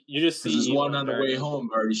like you just see? There's one on the way home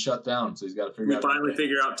already shut down, so he's got to figure out. We finally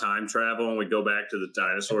figure out time travel, and we go back to the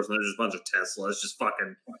dinosaurs, and there's just a bunch of Teslas just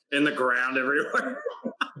fucking in the ground everywhere.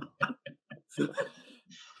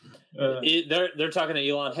 They're talking to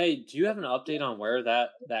Elon. Hey, do you have an update on where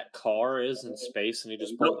that car is in space? And he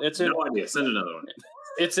just no idea. Send another one.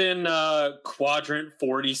 It's in quadrant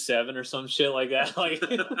 47 or some shit like that. Like,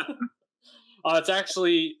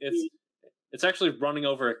 it's actually running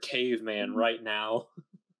over a caveman right now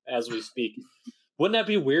as we speak. Wouldn't that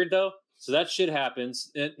be weird though? So that shit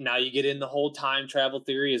happens. Now you get in the whole time travel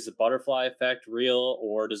theory. Is the butterfly effect real,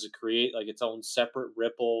 or does it create like its own separate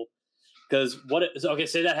ripple? Because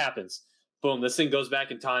say that happens. Boom, this thing goes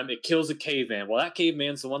back in time. It kills a caveman. Well, that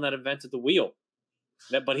caveman's the one that invented the wheel.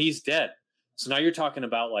 But he's dead. So now you're talking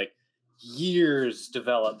about like years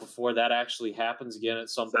developed before that actually happens again at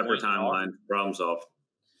some point. Separate timeline. Problem solved.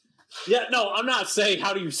 Yeah, no, I'm not saying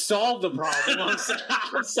how do you solve the problem. I'm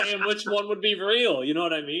saying which one would be real. You know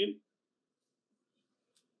what I mean?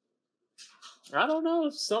 I don't know.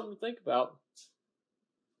 It's something to think about.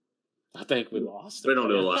 I think we lost. We don't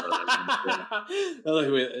do a lot of that.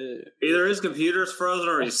 Either his computer's frozen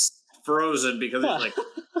or he's frozen because it's like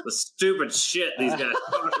the stupid shit these guys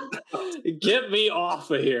talking about. Get me off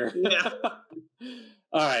of here. Yeah.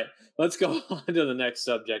 All right, let's go on to the next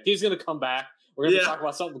subject. He's going to come back. We're going to talk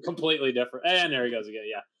about something completely different. And there he goes again.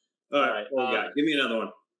 Yeah. All right. What we got? Give me another one.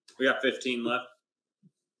 We got 15 left.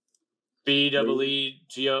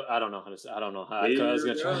 BEEGO. I don't know how to say. I don't know how. I was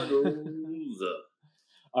gonna try.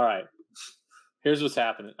 All right. Here's what's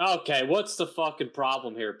happening. Okay, what's the fucking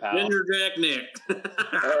problem here, pal? Ginger Jack Nick.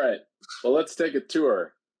 All right. Well, let's take a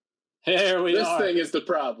tour. Here we are. This thing is the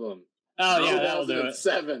problem. Oh yeah, that'll do it.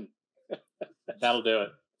 7. That'll do it.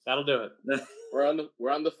 That'll do it. We're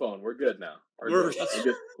on the phone. We're good now.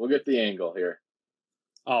 We'll get the angle here.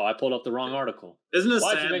 Oh, I pulled up the wrong article. Isn't it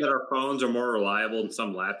sad that our phones are more reliable than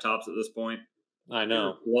some laptops at this point? I know.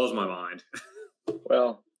 It blows my mind.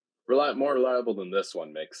 Well, more reliable than this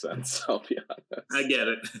one makes sense. I'll be honest. I get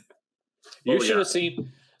it. You should have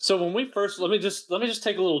seen. So when we first, let me just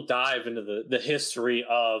take a little dive into the history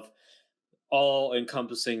of all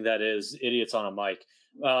encompassing that is Idiots on a Mic.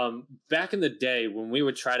 Back in the day when we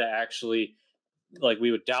would try to actually, like,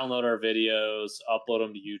 we would download our videos, upload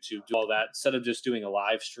them to YouTube, do all that instead of just doing a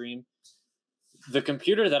live stream. The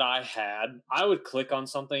computer that I had, I would click on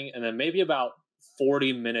something and then maybe about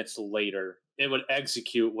 40 minutes later, it would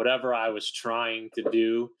execute whatever I was trying to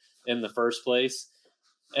do in the first place.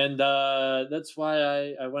 And that's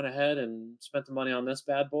why I went ahead and spent the money on this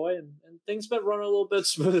bad boy, and things been running a little bit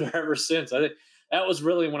smoother ever since. I think that was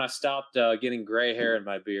really when I stopped getting gray hair in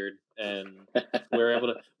my beard, and we were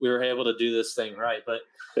able to do this thing right. But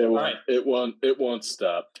it won't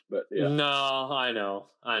stop. But yeah, no, I know.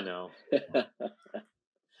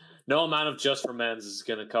 No amount of Just for Men's is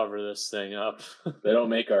going to cover this thing up. They don't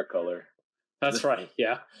make our color. That's right.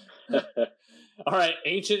 Yeah. All right.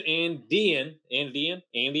 Ancient Andean.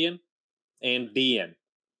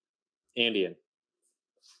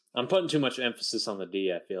 I'm putting too much emphasis on the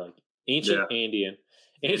D, I feel like. Ancient Andean.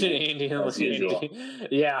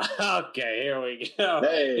 Yeah. Okay. Here we go.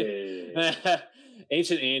 Hey.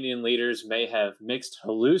 Ancient Andean leaders may have mixed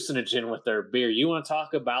hallucinogen with their beer. You want to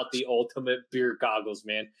talk about the ultimate beer goggles,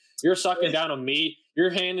 man? You're sucking down a mead.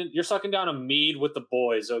 You're sucking down a mead with the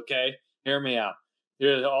boys. Okay, hear me out.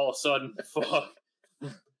 You're all of a sudden, fuck.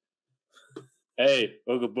 Hey,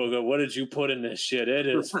 Ooga Booga, what did you put in this shit? It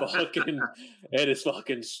is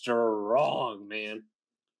fucking strong, man.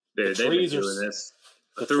 Dude, they've been doing this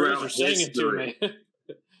throughout history.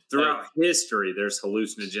 Throughout history, there's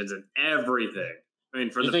hallucinogens in everything. I mean,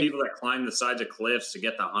 for the people that climb the sides of cliffs to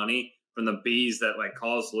get the honey from the bees that like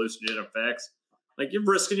cause hallucinogen effects, like you're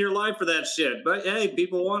risking your life for that shit. But hey,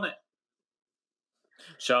 people want it.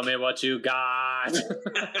 Show me what you got.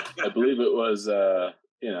 I believe it was,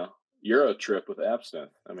 Euro trip with absinthe.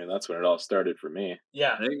 I mean, that's when it all started for me.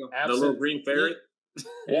 Yeah, there you go. Absinthe. The little green fairy.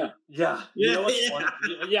 Yeah. You know what's funny?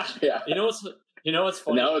 Yeah. You know what's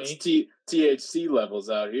funny? Now it's THC levels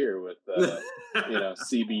out here with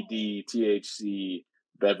CBD THC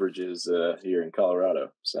beverages here in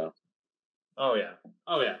Colorado. So. Oh yeah.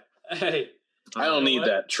 Hey, I don't need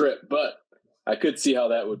that trip, but I could see how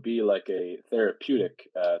that would be like a therapeutic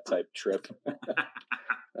type trip,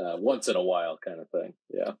 once in a while kind of thing.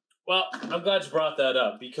 Yeah. Well, I'm glad you brought that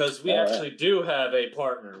up because we actually do have a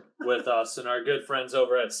partner with us and our good friends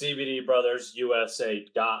over at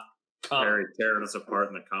CBDBrothersUSA.com. Perry tearing us apart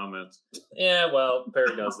in the comments. Yeah, well,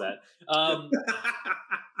 Perry does that.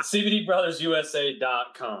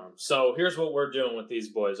 CBDBrothersUSA.com. So here's what we're doing with these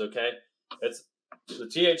boys, okay? It's the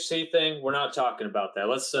THC thing. We're not talking about that.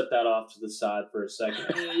 Let's set that off to the side for a second.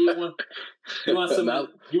 You want some? Not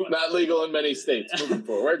legal in many states. Moving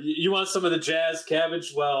forward. You want some of the jazz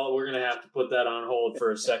cabbage? Well, we're gonna have to put that on hold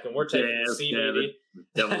for a second. We're taking CBD.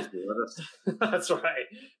 That's right.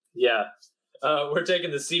 Yeah, we're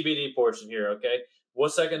taking the CBD portion here. Okay,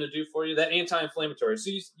 what's that going to do for you? That anti-inflammatory.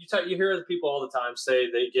 So you hear the people all the time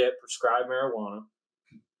say they get prescribed marijuana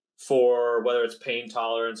for whether it's pain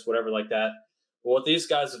tolerance, whatever like that. Well, what these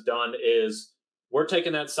guys have done is we're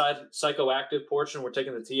taking that psychoactive portion. We're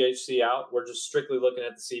taking the THC out. We're just strictly looking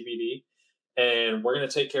at the CBD. And we're going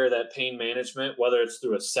to take care of that pain management, whether it's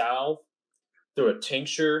through a salve, through a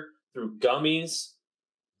tincture, through gummies.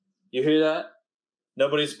 You hear that?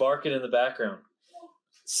 Nobody's barking in the background.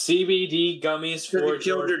 CBD gummies for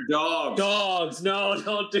killed your dogs. Dogs. No,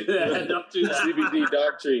 don't do that. Don't do that. CBD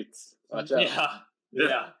dog treats. Watch out.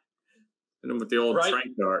 Yeah. Hit them with the old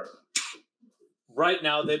trank dart. Right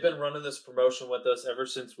now, they've been running this promotion with us ever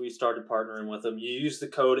since we started partnering with them. You use the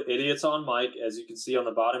code IDIOTSONMIC, as you can see on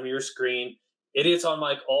the bottom of your screen. Idiots on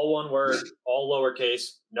Mic, all one word, all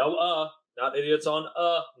lowercase. No not idiots on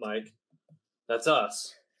mic. That's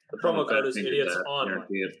us. The promo code is idiots on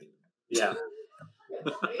mic. Yeah.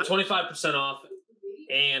 25% off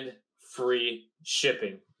and free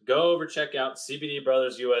shipping. Go over, check out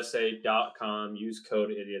CBDBrothersUSA.com. Use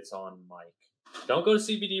code idiots on mic. Don't go to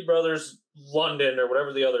CBD Brothers London or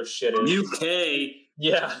whatever the other shit is. UK.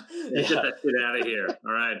 Yeah. Get that shit out of here.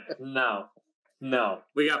 All right. No.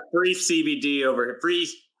 We got free CBD over here.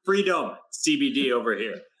 Freedom CBD over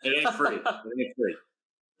here. It ain't free.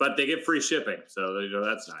 But they get free shipping, so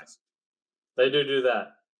that's nice. They do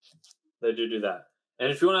that.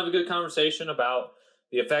 And if you want to have a good conversation about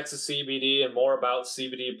the effects of CBD and more about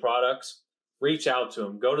CBD products, reach out to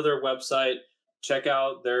them. Go to their website, check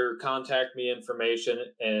out their contact me information,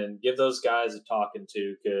 and give those guys a talking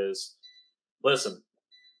to. Because, listen,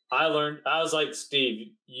 I was like,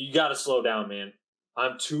 Steve, you got to slow down, man.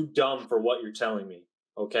 I'm too dumb for what you're telling me,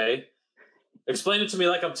 okay? Explain it to me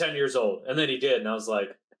like I'm 10 years old. And then he did, and I was like,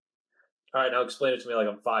 all right, now explain it to me like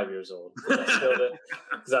I'm 5 years old.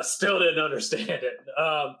 Because I still didn't understand it.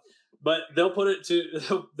 But they'll put it to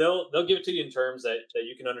they'll give it to you in terms that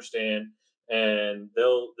you can understand, and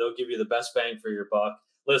they'll give you the best bang for your buck.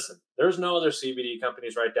 Listen, there's no other CBD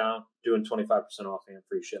companies right now doing 25% off and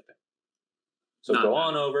free shipping. So go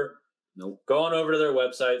on over to their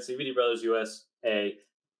website,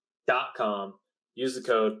 cbdbrothersusa.com. Use the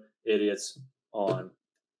code idiots on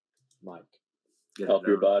Mike. Help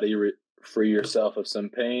your body free yourself of some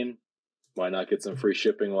pain. Why not get some free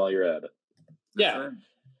shipping while you're at it? Yeah.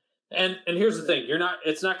 And here's the thing,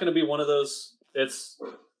 it's not going to be one of those, it's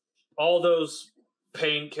all those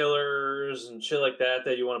painkillers and shit like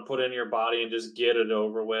that you want to put in your body and just get it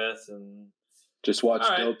over with. And just watch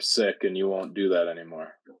Dope Sick and you won't do that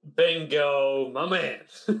anymore. Bingo, my man.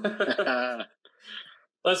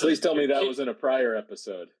 Listen, please tell me that was in a prior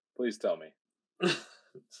episode. Please tell me.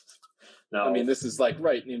 No. I mean, this is like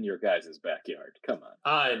right in your guys' backyard. Come on.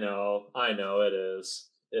 I know. It is.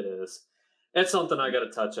 It's something I got to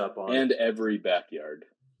touch up on. And every backyard.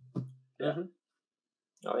 Yeah. Mm-hmm.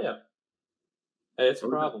 Oh, yeah. Hey, it's a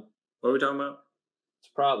problem. What are we talking about? It's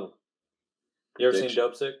a problem. You ever seen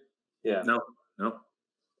Dope Sick? Yeah. No.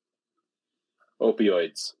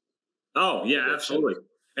 Opioids. Oh, yeah, absolutely.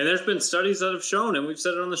 And there's been studies that have shown, and we've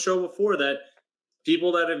said it on the show before, that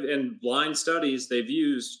people that have, in blind studies, they've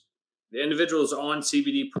used, the individuals on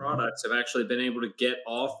CBD products have actually been able to get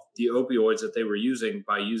off the opioids that they were using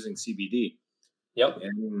by using CBD. Yep.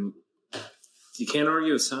 And you can't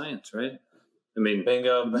argue with science, right? I mean,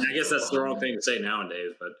 bingo. I guess that's the wrong thing to say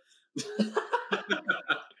nowadays, but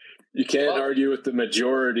you can't argue with the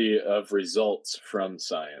majority of results from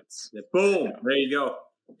science. Yeah, boom. There you go.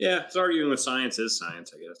 Yeah, it's arguing with science is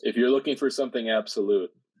science, I guess. If you're looking for something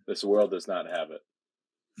absolute, this world does not have it.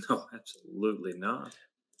 No, absolutely not.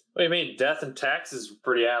 What do you mean? Death and taxes are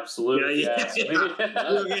pretty absolute. Yeah. Tax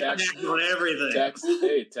on everything.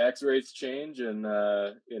 Tax rates change, and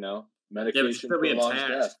medication prolongs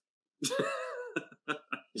death.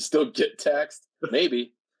 You still get taxed,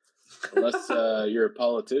 maybe, unless you're a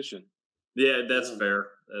politician. Yeah, that's fair.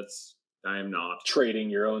 I am not trading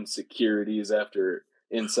your own securities after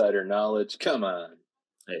insider knowledge. Come on.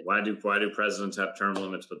 Hey, why do presidents have term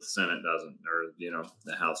limits but the Senate doesn't, or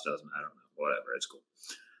the House doesn't? I don't know. Whatever, it's cool.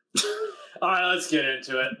 All right, let's get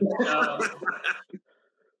into it.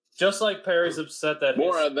 Just like Perry's upset that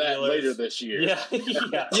more on that later this year. Yeah.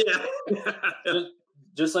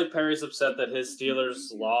 Just like Perry's upset that his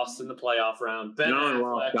Steelers lost in the playoff round. Ben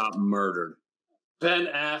Affleck got murdered. Ben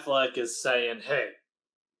Affleck is saying, "Hey,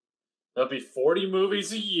 there'll be 40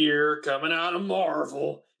 movies a year coming out of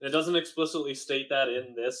Marvel." And it doesn't explicitly state that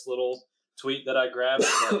in this little tweet that I grabbed,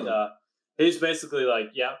 but he's basically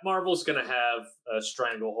like, yeah, Marvel's going to have a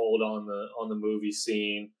stranglehold on the movie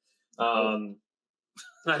scene. I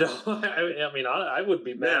would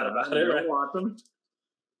be mad about it. Right? Want them.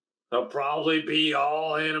 They'll probably be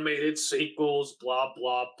all animated sequels, blah,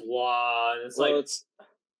 blah, blah. And it's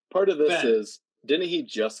part of this is, didn't he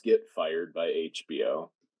just get fired by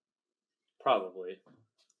HBO? Probably.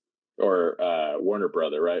 Or Warner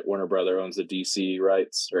Brother, right? Warner Brother owns the DC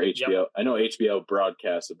rights, or HBO. Yep. I know HBO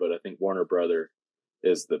broadcasts it, but I think Warner Brother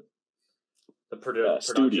is the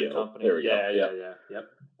studio company. There we go. Yeah. Yep.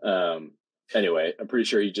 Anyway, I'm pretty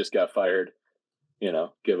sure he just got fired.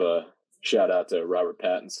 Give a shout out to Robert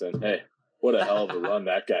Pattinson. Hey, what a hell of a run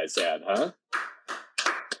that guy's had, huh?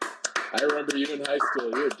 I remember you in high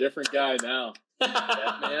school. You're a different guy now,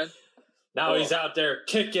 man. Now he's out there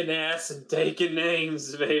kicking ass and taking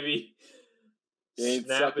names, baby. You ain't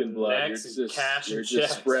sucking blood. You're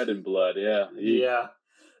just spreading blood. Yeah. Yeah.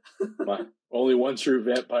 My only one true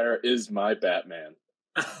vampire is my Batman.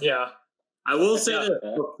 Yeah. I will say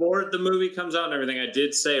that before the movie comes out and everything, I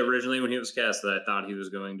did say originally when he was cast that I thought he was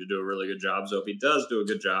going to do a really good job. So if he does do a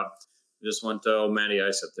good job, I just want Matty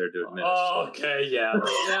Ice up there to admit. Oh, okay, yeah.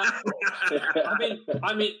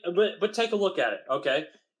 I mean, but take a look at it, okay?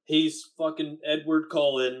 He's fucking Edward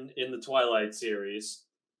Cullen in the Twilight series.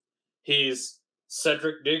 He's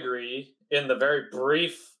Cedric Diggory in the very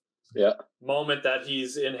brief moment that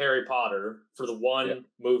he's in Harry Potter for the one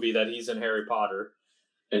movie that he's in Harry Potter.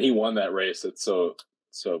 And he won that race. It's so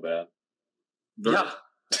bad. Yeah.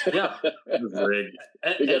 Yeah. and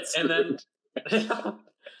then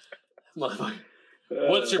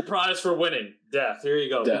what's your prize for winning? Death. Here you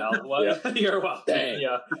go, pal. What? You're welcome. Dang.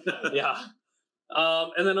 Yeah.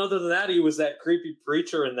 And then other than that, he was that creepy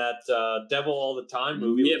preacher in that Devil All the Time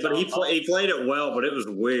movie. Yeah, but he played it well, but it was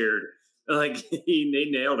weird. Like he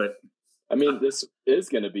nailed it. I mean, this is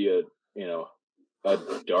going to be a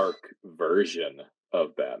dark version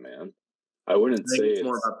of Batman. I wouldn't say it's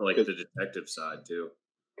more about the detective side too.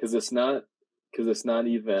 Because it's not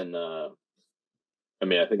even. I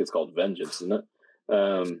mean, I think it's called Vengeance, isn't it?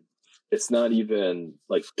 It's not even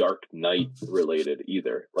like Dark Knight related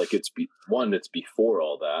either. Like it's before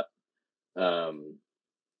all that,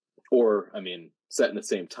 or I mean, set in the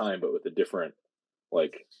same time but with a different,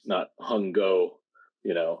 like not hung go,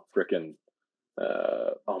 frickin'.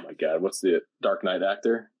 Oh my God, what's the Dark Knight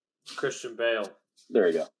actor? Christian Bale. There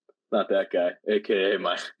you go. Not that guy, aka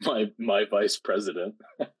my vice president.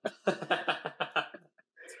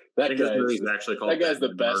 That guy's the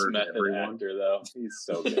best method actor, though. He's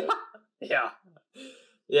so good. Yeah.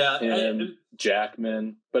 And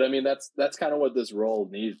Jackman, but I mean that's kind of what this role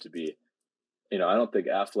needed to be. I don't think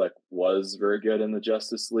Affleck was very good in the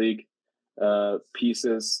Justice League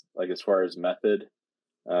pieces, like as far as method.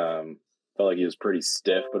 Felt like he was pretty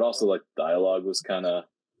stiff, but also like dialogue was kind of,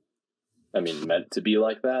 meant to be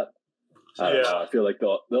like that. I don't know. I feel like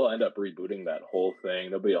they'll end up rebooting that whole thing.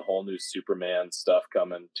 There'll be a whole new Superman stuff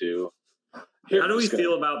coming too. How do we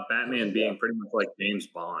feel about Batman being pretty much like James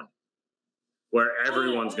Bond, where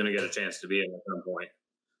everyone's going to get a chance to be in at some point?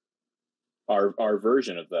 Our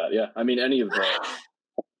version of that, yeah. I mean, any of the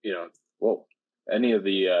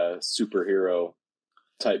superhero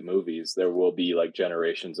type movies, there will be like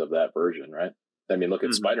generations of that version, right? I mean, look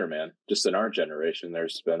at Spider-Man. Just in our generation,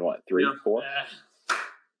 there's been what, 3, 4?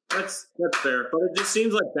 That's fair, but it just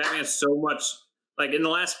seems like Batman's so much. Like in the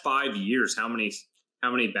last 5 years, how many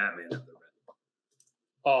Batman have there been?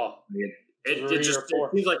 Oh, it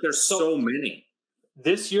seems like there's so many.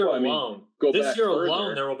 This year alone,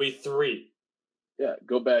 there will be 3. Yeah,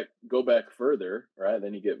 go back further, right?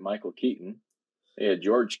 Then you get Michael Keaton. You had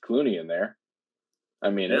George Clooney in there. I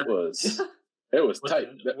mean, it was tight.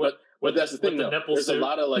 But that's the thing, though. There's a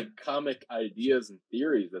lot of like comic ideas and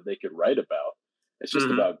theories that they could write about. It's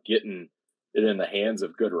just about getting it in the hands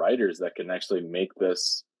of good writers that can actually make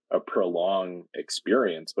this a prolonged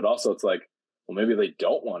experience. But also it's like, well, maybe they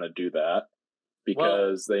don't want to do that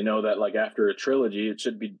because they know that like after a trilogy, it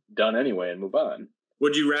should be done anyway and move on.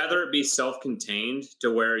 Would you rather it be self-contained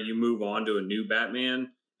to where you move on to a new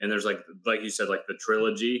Batman and there's like you said, like the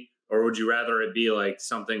trilogy, or would you rather it be like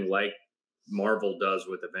something like Marvel does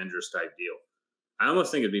with Avengers type deal? I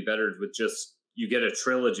almost think it'd be better with just, you get a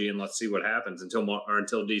trilogy and let's see what happens until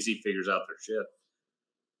DC figures out their shit.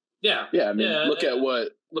 Yeah. Yeah. I mean, look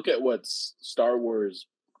at what Star Wars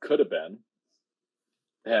could have been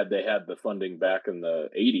had they had the funding back in the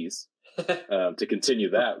 80s to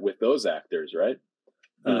continue that with those actors. Right.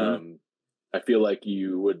 I feel like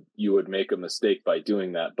you would make a mistake by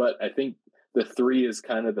doing that, but I think the 3 is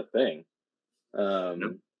kind of the thing.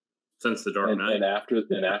 Since the Dark Knight, and after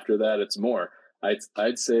that, it's more.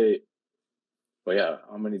 I'd say. Well, yeah.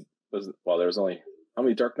 How many was it? Well, there was only how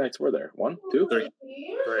many Dark Knights were there? 1, 2, 3.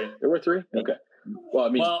 There were 3. Okay. Well, I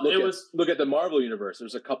mean, look at the Marvel universe.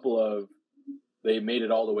 There's a couple of. They made it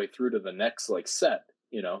all the way through to the next like set.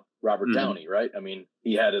 Robert Downey, right? I mean,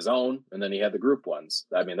 he had his own, and then he had the group ones.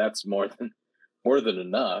 I mean, that's more than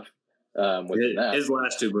enough. His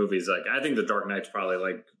last 2 movies, like I think the Dark Knight's probably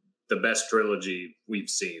like the best trilogy we've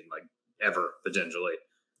seen, like ever, potentially.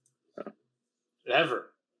 Ever.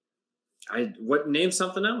 Name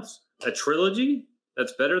something else? A trilogy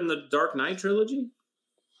that's better than the Dark Knight trilogy?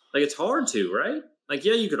 Like it's hard to, right? Like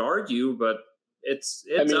yeah, you could argue, but it's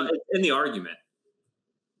in the argument.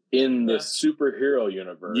 In the superhero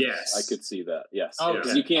universe, yes, I could see that. Yes,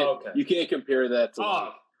 okay. You can't compare that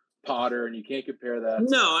to Potter, and you can't compare that.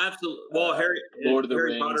 No, absolutely. Well, Lord of the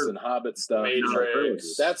Harry Rings Potter, and Hobbit stuff,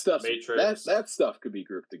 Matrix, that stuff, that stuff could be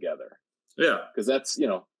grouped together. Yeah, because that's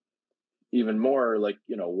even more like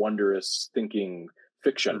wondrous thinking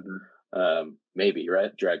fiction. Maybe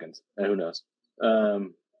right, dragons, and who knows.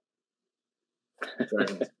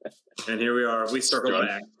 Dragons. And here we are. We circle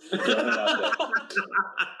back.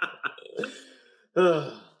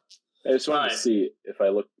 I just wanted to see if I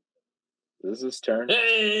look. Does this turn?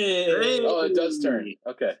 Hey! Oh, it does turn.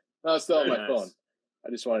 Okay. No, it's still on my phone. I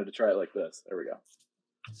just wanted to try it like this. There we go.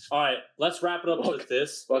 All right, let's wrap it up with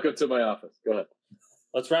this. Welcome to my office. Go ahead.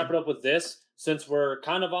 Let's wrap it up with this, since we're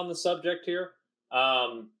kind of on the subject here. I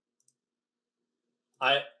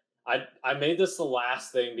made this the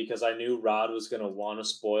last thing because I knew Rod was going to want to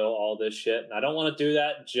spoil all this shit, and I don't want to do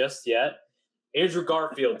that just yet. Andrew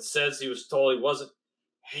Garfield says he was told he wasn't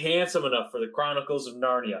handsome enough for the Chronicles of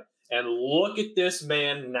Narnia, and look at this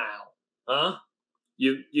man now, huh?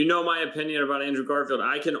 You know my opinion about Andrew Garfield.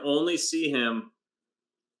 I can only see him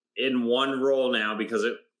in one role now because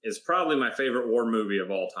it is probably my favorite war movie of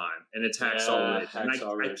all time, and it's Hacksaw Ridge. And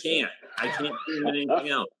I can't see him in anything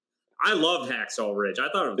else. I loved Hacksaw Ridge. I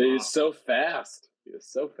thought it was He was so fast. He was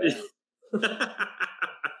so fast.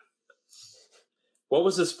 What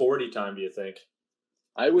was his 40 time, do you think?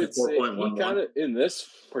 I would say he kind of, in this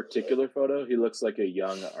particular photo, he looks like a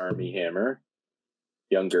younger Armie Hammer.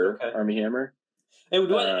 Hey,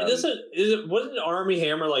 wasn't Armie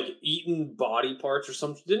Hammer like eating body parts or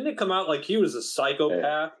something? Didn't it come out like he was a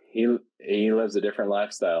psychopath? He lives a different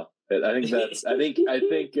lifestyle. I think that's. I think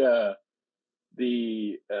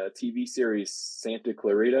the TV series Santa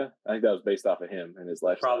Clarita. I think that was based off of him and his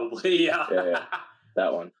lifestyle. Probably, yeah. Yeah,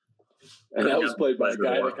 that one. And that was played by a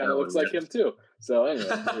guy that kind of looks like him too. So anyway,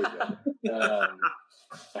 there we go.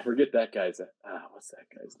 I forget that guy's. What's that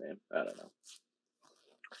guy's name? I don't know.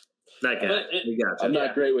 That guy. I'm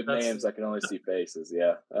not great with names. I can only see faces.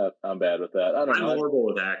 Yeah, I'm bad with that. I don't know. I'm horrible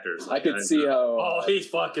with actors. I could see how. Oh, he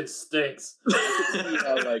fucking stinks. I could see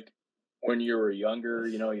how, like, when you were younger,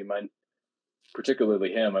 you might,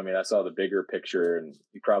 particularly him. I mean, I saw the bigger picture, and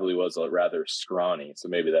he probably was rather scrawny. So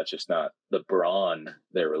maybe that's just not the brawn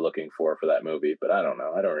they were looking for that movie. But I don't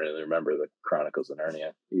know. I don't really remember the Chronicles of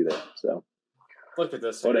Narnia either. So look at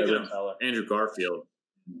this. Whatever. Andrew Garfield,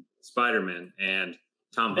 Spider-Man, and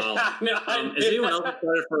Tom Holland. Is anyone else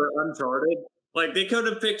excited for Uncharted? Like, they could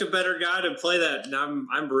have picked a better guy to play that. And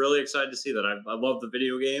I'm really excited to see that. I love the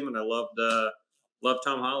video game, and I love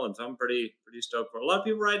Tom Holland. So I'm pretty stoked for it. A lot of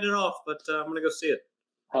people writing it off, but I'm gonna go see it.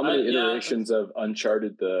 How many iterations of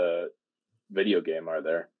Uncharted the video game are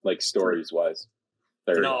there? Like, stories wise?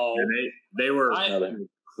 No, they were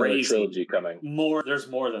crazy. Trilogy coming. There's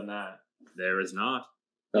more than that. There is not.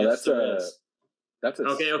 No, that's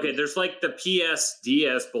okay. There's like the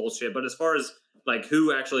PS/DS bullshit, but as far as like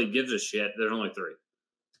who actually gives a shit, there's only 3.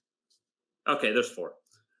 Okay, there's 4.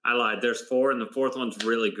 I lied. There's 4, and the 4th one's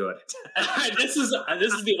really good. This is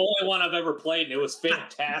the only one I've ever played, and it was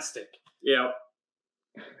fantastic. Yeah.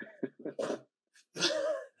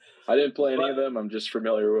 I didn't play any of them. I'm just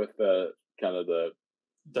familiar with kind of the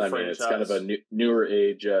franchise. It's kind of a newer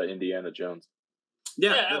age Indiana Jones.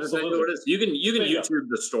 Yeah, that's exactly what it is. You can YouTube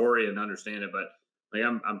the story and understand it, but like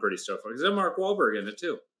I'm pretty stoked for it because there's Mark Wahlberg in it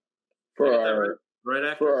too. For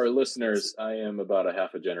our listeners, I am about a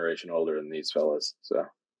half a generation older than these fellas. So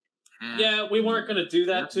yeah, we weren't going to do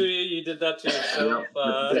that to you. You did that to yourself.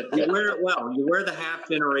 You wear it well. You wear the half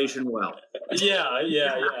generation well. Yeah.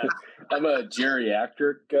 I'm a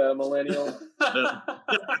geriatric millennial.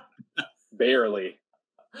 Barely.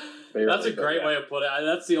 That's a great way of putting it.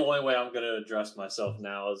 That's the only way I'm going to address myself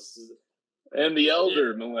now. And the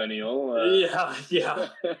elder millennial. Yeah.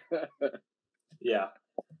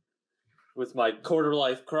 With my quarter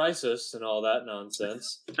life crisis and all that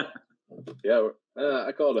nonsense. Yeah,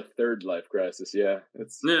 I call it a third life crisis. Yeah,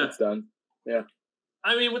 it's done. Yeah.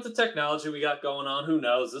 I mean, with the technology we got going on, who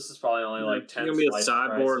knows? This is probably only like 10. You're gonna be a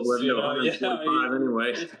cyborg living to 145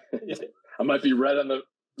 anyway. I might be right on the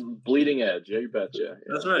bleeding edge. Yeah, you betcha. Yeah.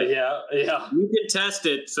 That's right. Yeah. You can test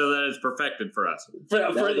it so that it's perfected for us.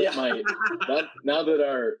 Now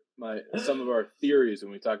that some of our theories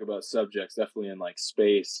when we talk about subjects, definitely in like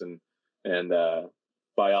space and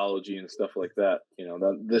biology and stuff like that,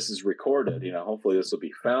 this is recorded. Hopefully this will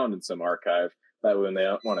be found in some archive. That way, when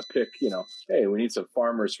they want to pick, hey, we need some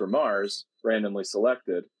farmers for Mars, randomly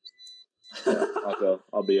selected.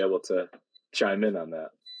 I'll be able to chime in on that.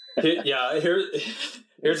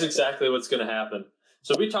 Here's exactly what's going to happen.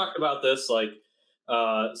 So we talked about this, like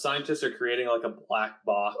scientists are creating like a black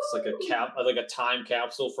box, like a time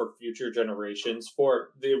capsule for future generations for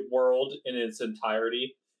the world in its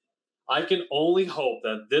entirety. I can only hope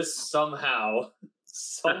that this somehow,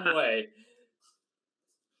 some way,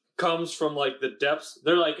 comes from like the depths.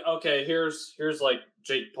 They're like, okay, here's like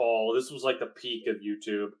Jake Paul. This was like the peak of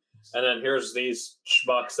YouTube. And then here's these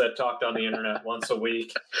schmucks that talked on the internet once a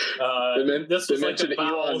week. This was like the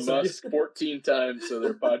Elon Musk 14 times so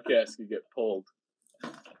their podcast could get pulled.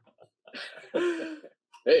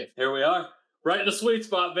 Hey, here we are, right in the sweet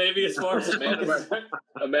spot, baby. As far as a man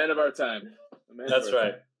of our time. That's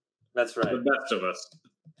right. The best of us.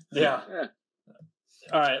 Yeah.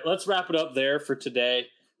 All right, let's wrap it up there for today.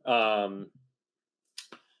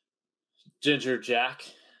 Ginger Jack,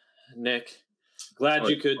 Nick, glad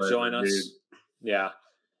you could join us. Dude. Yeah.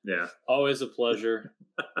 Always a pleasure.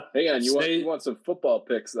 Hang on, you want some football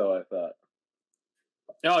picks though? I thought.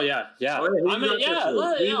 Oh yeah. Oh,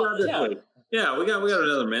 yeah. We got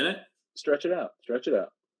another minute. Stretch it out.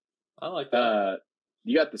 I like that.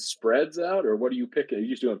 You got the spreads out, or what are you picking? Are you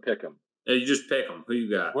just doing pick 'em? Yeah, you just pick them. Who you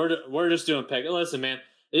got? We're just doing pick. Listen, man,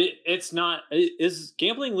 it's not. Is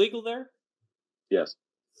gambling legal there? Yes.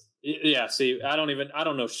 Yeah. See, I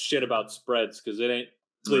don't know shit about spreads because it ain't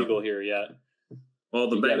legal here yet. Well, I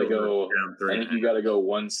think you got to go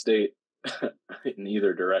one state in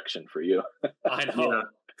either direction for you. I know.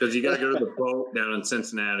 Because you got to go to the boat down in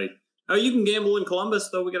Cincinnati. Oh, you can gamble in Columbus,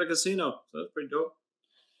 though. We got a casino. So that's pretty dope.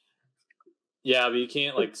 Yeah, but you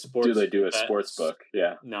can't, sports. Do they do a sports book?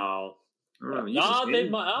 Yeah. No. They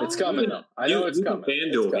might. It's coming, though. I know it's coming.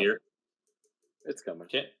 FanDuel here. It's coming.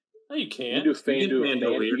 No, you can't. You can do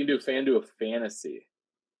FanDuel. You can do FanDuel Fantasy.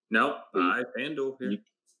 No, FanDuel here.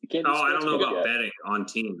 You can't. I don't know about betting on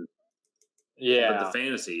teams. Yeah, but the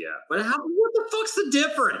fantasy, yeah. But what the fuck's the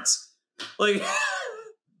difference? Like,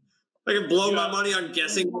 I can blow my money on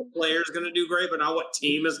guessing what player is going to do great, but not what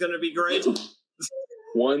team is going to be great.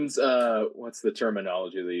 One's what's the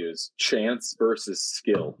terminology they use? Chance versus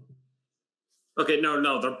skill. Okay,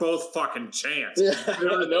 no, they're both fucking chance.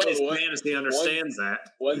 Fantasy understands that.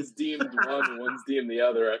 One's deemed one, one's deemed the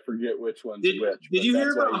other. I forget which one's which. Did you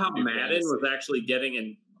hear about how Madden was actually getting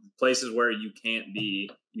in places where you can't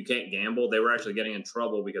gamble? They were actually getting in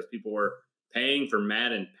trouble because people were paying for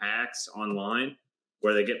Madden packs online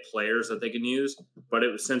where they get players that they can use, but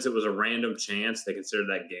since it was a random chance, they considered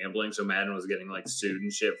that gambling. So Madden was getting sued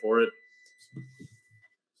and shit for it.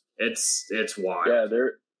 It's wild. Yeah,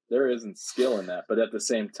 there isn't skill in that, but at the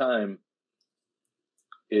same time,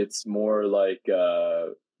 it's more like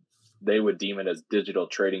they would deem it as digital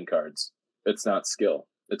trading cards. It's not skill;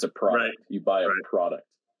 it's a product. Right. You buy a product,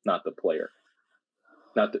 not the player.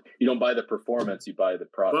 You don't buy the performance; you buy the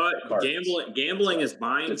product. But gambling is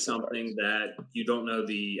buying something that you don't know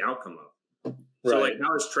the outcome of. So,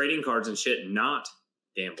 how is trading cards and shit not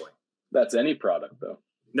gambling? That's any product, though.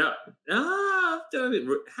 No.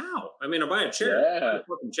 How? I mean, I buy a chair. Yeah. A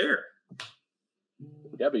fucking chair.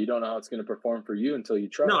 Yeah, but you don't know how it's going to perform for you until you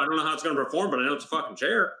try. No, I don't know how it's going to perform, but I know it's a fucking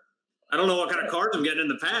chair. I don't know what kind of cards I'm getting in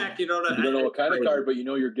the pack. You don't know what kind of card, but you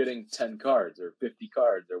know you're getting 10 cards or 50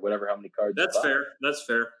 cards or whatever, how many cards. That's fair. That's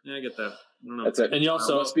fair. Yeah, I get that. I don't know. That's it. And you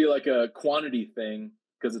also must be like a quantity thing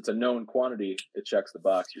because it's a known quantity. It checks the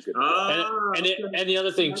box. You're good. And the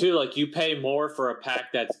other thing too, you pay more for a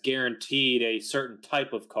pack that's guaranteed a certain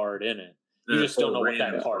type of card in it. You just don't know what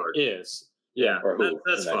that card is. Yeah, or who,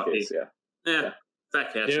 that's fucky. Case, yeah.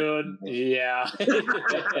 Fat catch. Dude, yeah.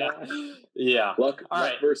 Yeah. Luck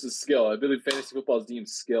versus skill. I believe fantasy football is deemed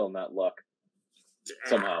skill, not luck.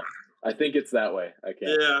 Somehow. I think it's that way. I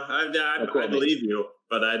can't. Yeah, I believe you,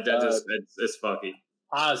 but it's fucky.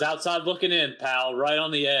 I was outside looking in, pal, right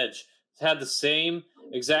on the edge. Had the same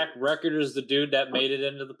exact record as the dude that made it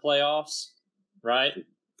into the playoffs, right?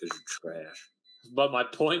 Because you're trash. But my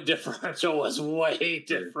point differential was way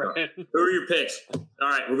different. Who are your picks? All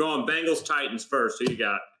right, we're going Bengals Titans first. Who you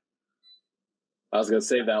got? I was gonna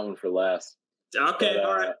save that one for last. Okay,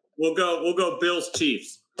 all right. We'll go Bills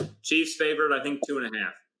Chiefs. Chiefs favorite, I think 2.5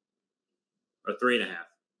 or 3.5.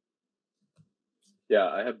 Yeah,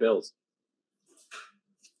 I have Bills.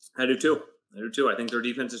 I do too. I think their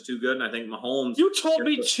defense is too good, and I think Mahomes. You told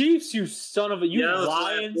me Chiefs, you son of a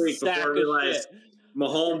lying stack of shit.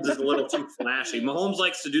 Mahomes is a little too flashy. Mahomes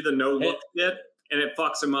likes to do the no-look shit, and it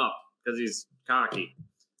fucks him up because he's cocky.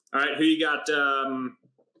 All right, who you got?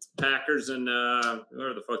 Packers and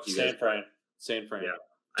where the fuck you guys? San Fran. Yeah.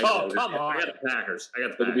 Come on. I got the Packers.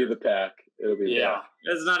 It'll be the Pack. It'll be the Pack.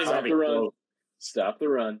 It's not even going to be close. Stop the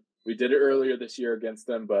run. We did it earlier this year against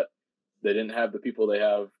them, but they didn't have the people they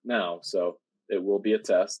have now, so it will be a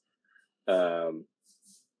test.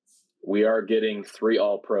 We are getting 3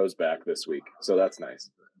 All-Pros back this week, so that's nice.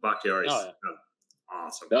 Bakhtiari's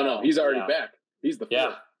awesome. No, he's already back. He's the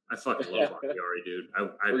fourth. I fucking love Bakhtiari, dude.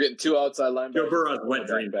 We're getting 2 outside linebackers. Joe Burrow's wet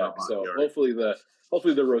dream back, so hopefully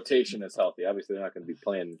the rotation is healthy. Obviously, they're not going to be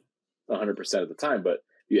playing 100% of the time, but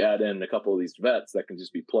you add in a couple of these vets that can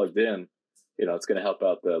just be plugged in. It's going to help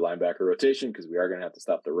out the linebacker rotation because we are going to have to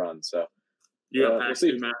stop the run. So we'll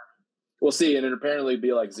see, Matt. We'll see, and it apparently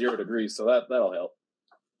be 0 degrees, so that'll help.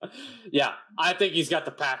 Yeah, I think he's got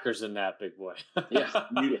the Packers in that, big boy. Yeah,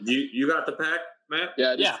 you got the Pack, Matt?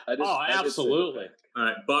 Yeah, absolutely. All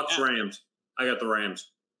right, Bucks, Rams. I got the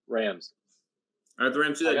Rams. Rams. All right, the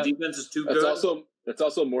Rams. That defense is too good. Also, It's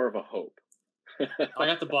also more of a hope. I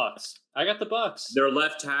got the Bucs. Their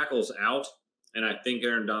left tackle's out, and I think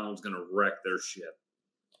Aaron Donald's going to wreck their shit.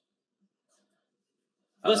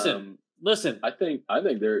 Listen. I think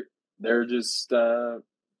they're just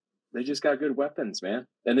they just got good weapons, man.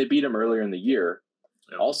 And they beat them earlier in the year,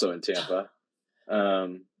 also in Tampa.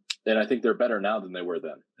 And I think they're better now than they were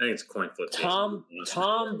then. I think it's a coin flip. Tom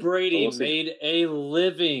Brady made a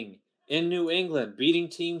living in New England, beating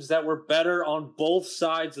teams that were better on both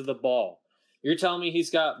sides of the ball. You're telling me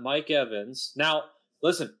he's got Mike Evans. Now,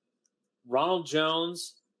 listen, Ronald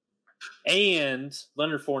Jones and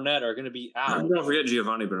Leonard Fournette are going to be out. Don't forget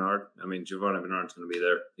Giovanni Bernard. I mean, Giovanni Bernard's going to be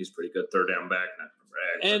there. He's pretty good third down back.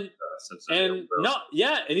 And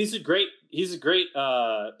he's a great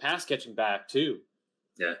pass catching back too.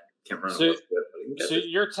 Yeah, can't run. So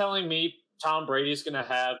you're telling me Tom Brady's going to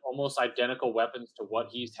have almost identical weapons to what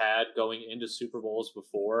he's had going into Super Bowls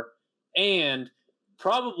before, and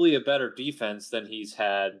probably a better defense than he's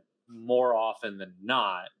had more often than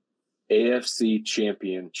not. AFC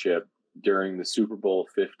Championship during the Super Bowl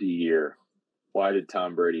 50 year. Why did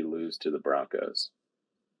Tom Brady lose to the Broncos?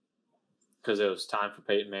 Because it was time for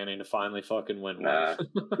Peyton Manning to finally fucking win one. Nah,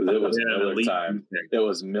 it was Miller time. It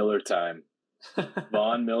was Miller time.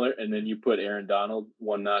 Von Miller, and then you put Aaron Donald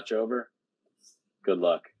one notch over. Good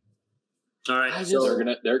luck. All right, so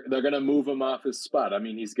they're gonna move him off his spot. I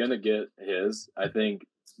mean, he's gonna get his. I think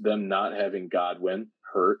them not having Godwin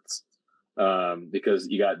hurts because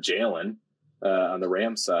you got Jalen on the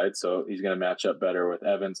Rams side, so he's gonna match up better with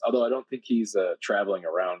Evans. Although I don't think he's a traveling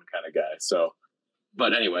around kind of guy. So,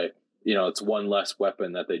 but anyway, it's one less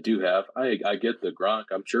weapon that they do have. I get the Gronk.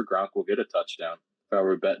 I'm sure Gronk will get a touchdown. If I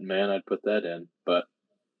were a betting man, I'd put that in. But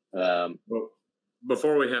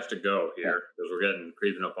before we have to go here, because we're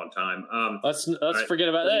creeping up on time. Let's forget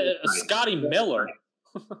about that. Scotty Miller.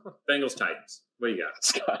 Bengals Titans. What do you got?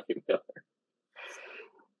 Scotty Miller.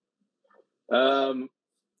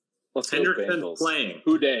 Let's Hendrickson's playing.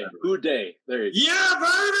 Who day? There you go. Yeah,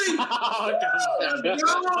 baby! Oh, God. Let's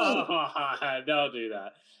go! Don't do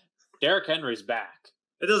that. Derrick Henry's back.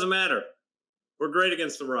 It doesn't matter. We're great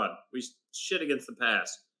against the run. We shit against the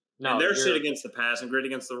pass. No, and they're shit against the pass and great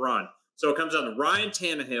against the run. So it comes down to Ryan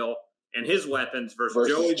Tannehill and his weapons versus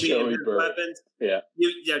Joey B and his weapons. Yeah.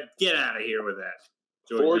 You get out of here with that.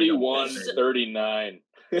 41-39.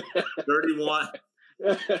 31.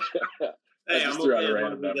 Hey, I'm okay as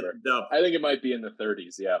long as we get the dub. I think it might be in the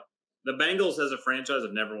 30s, yeah. The Bengals as a franchise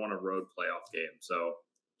have never won a road playoff game. So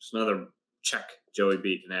just another check Joey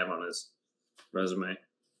B can have on his resume.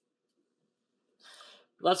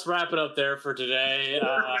 Let's wrap it up there for today.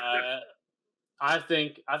 I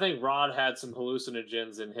think Rod had some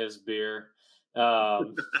hallucinogens in his beer.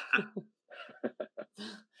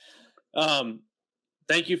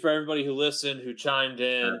 Thank you for everybody who listened, who chimed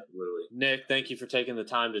in. Absolutely. Nick, thank you for taking the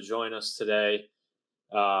time to join us today.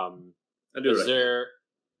 I do.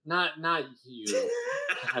 Not you?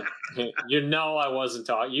 I wasn't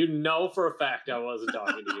talking. For a fact I wasn't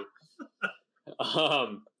talking to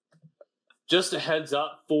you. Just a heads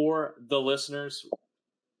up for the listeners.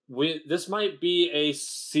 This might be a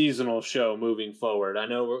seasonal show moving forward. I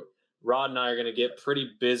know Rod and I are going to get pretty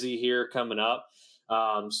busy here coming up.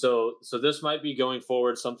 So this might be going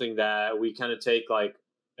forward something that we kind of take like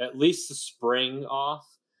at least the spring off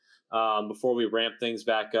before we ramp things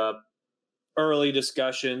back up. Early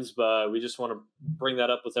discussions, but we just want to bring that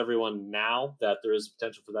up with everyone now that there is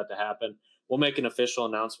potential for that to happen. We'll make an official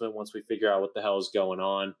announcement once we figure out what the hell is going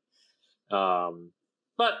on.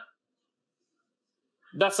 But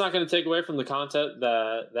that's not going to take away from the content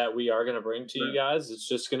that we are going to bring to you guys. It's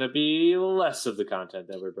just going to be less of the content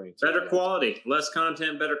that we're bringing to you. Better quality, less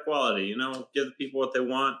content, better quality. Give the people what they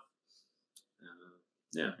want.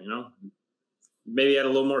 Maybe add a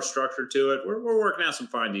little more structure to it. We're working out some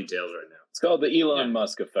fine details right now. It's called the Elon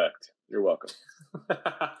Musk effect. You're welcome.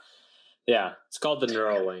 Yeah, it's called the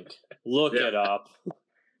Neuralink. Look it up.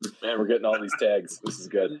 Man, we're getting all these tags. This is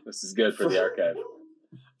good. This is good for the archive.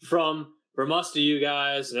 From us to you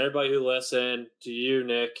guys and everybody who listened, to you,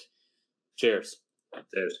 Nick. Cheers.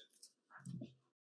 Cheers.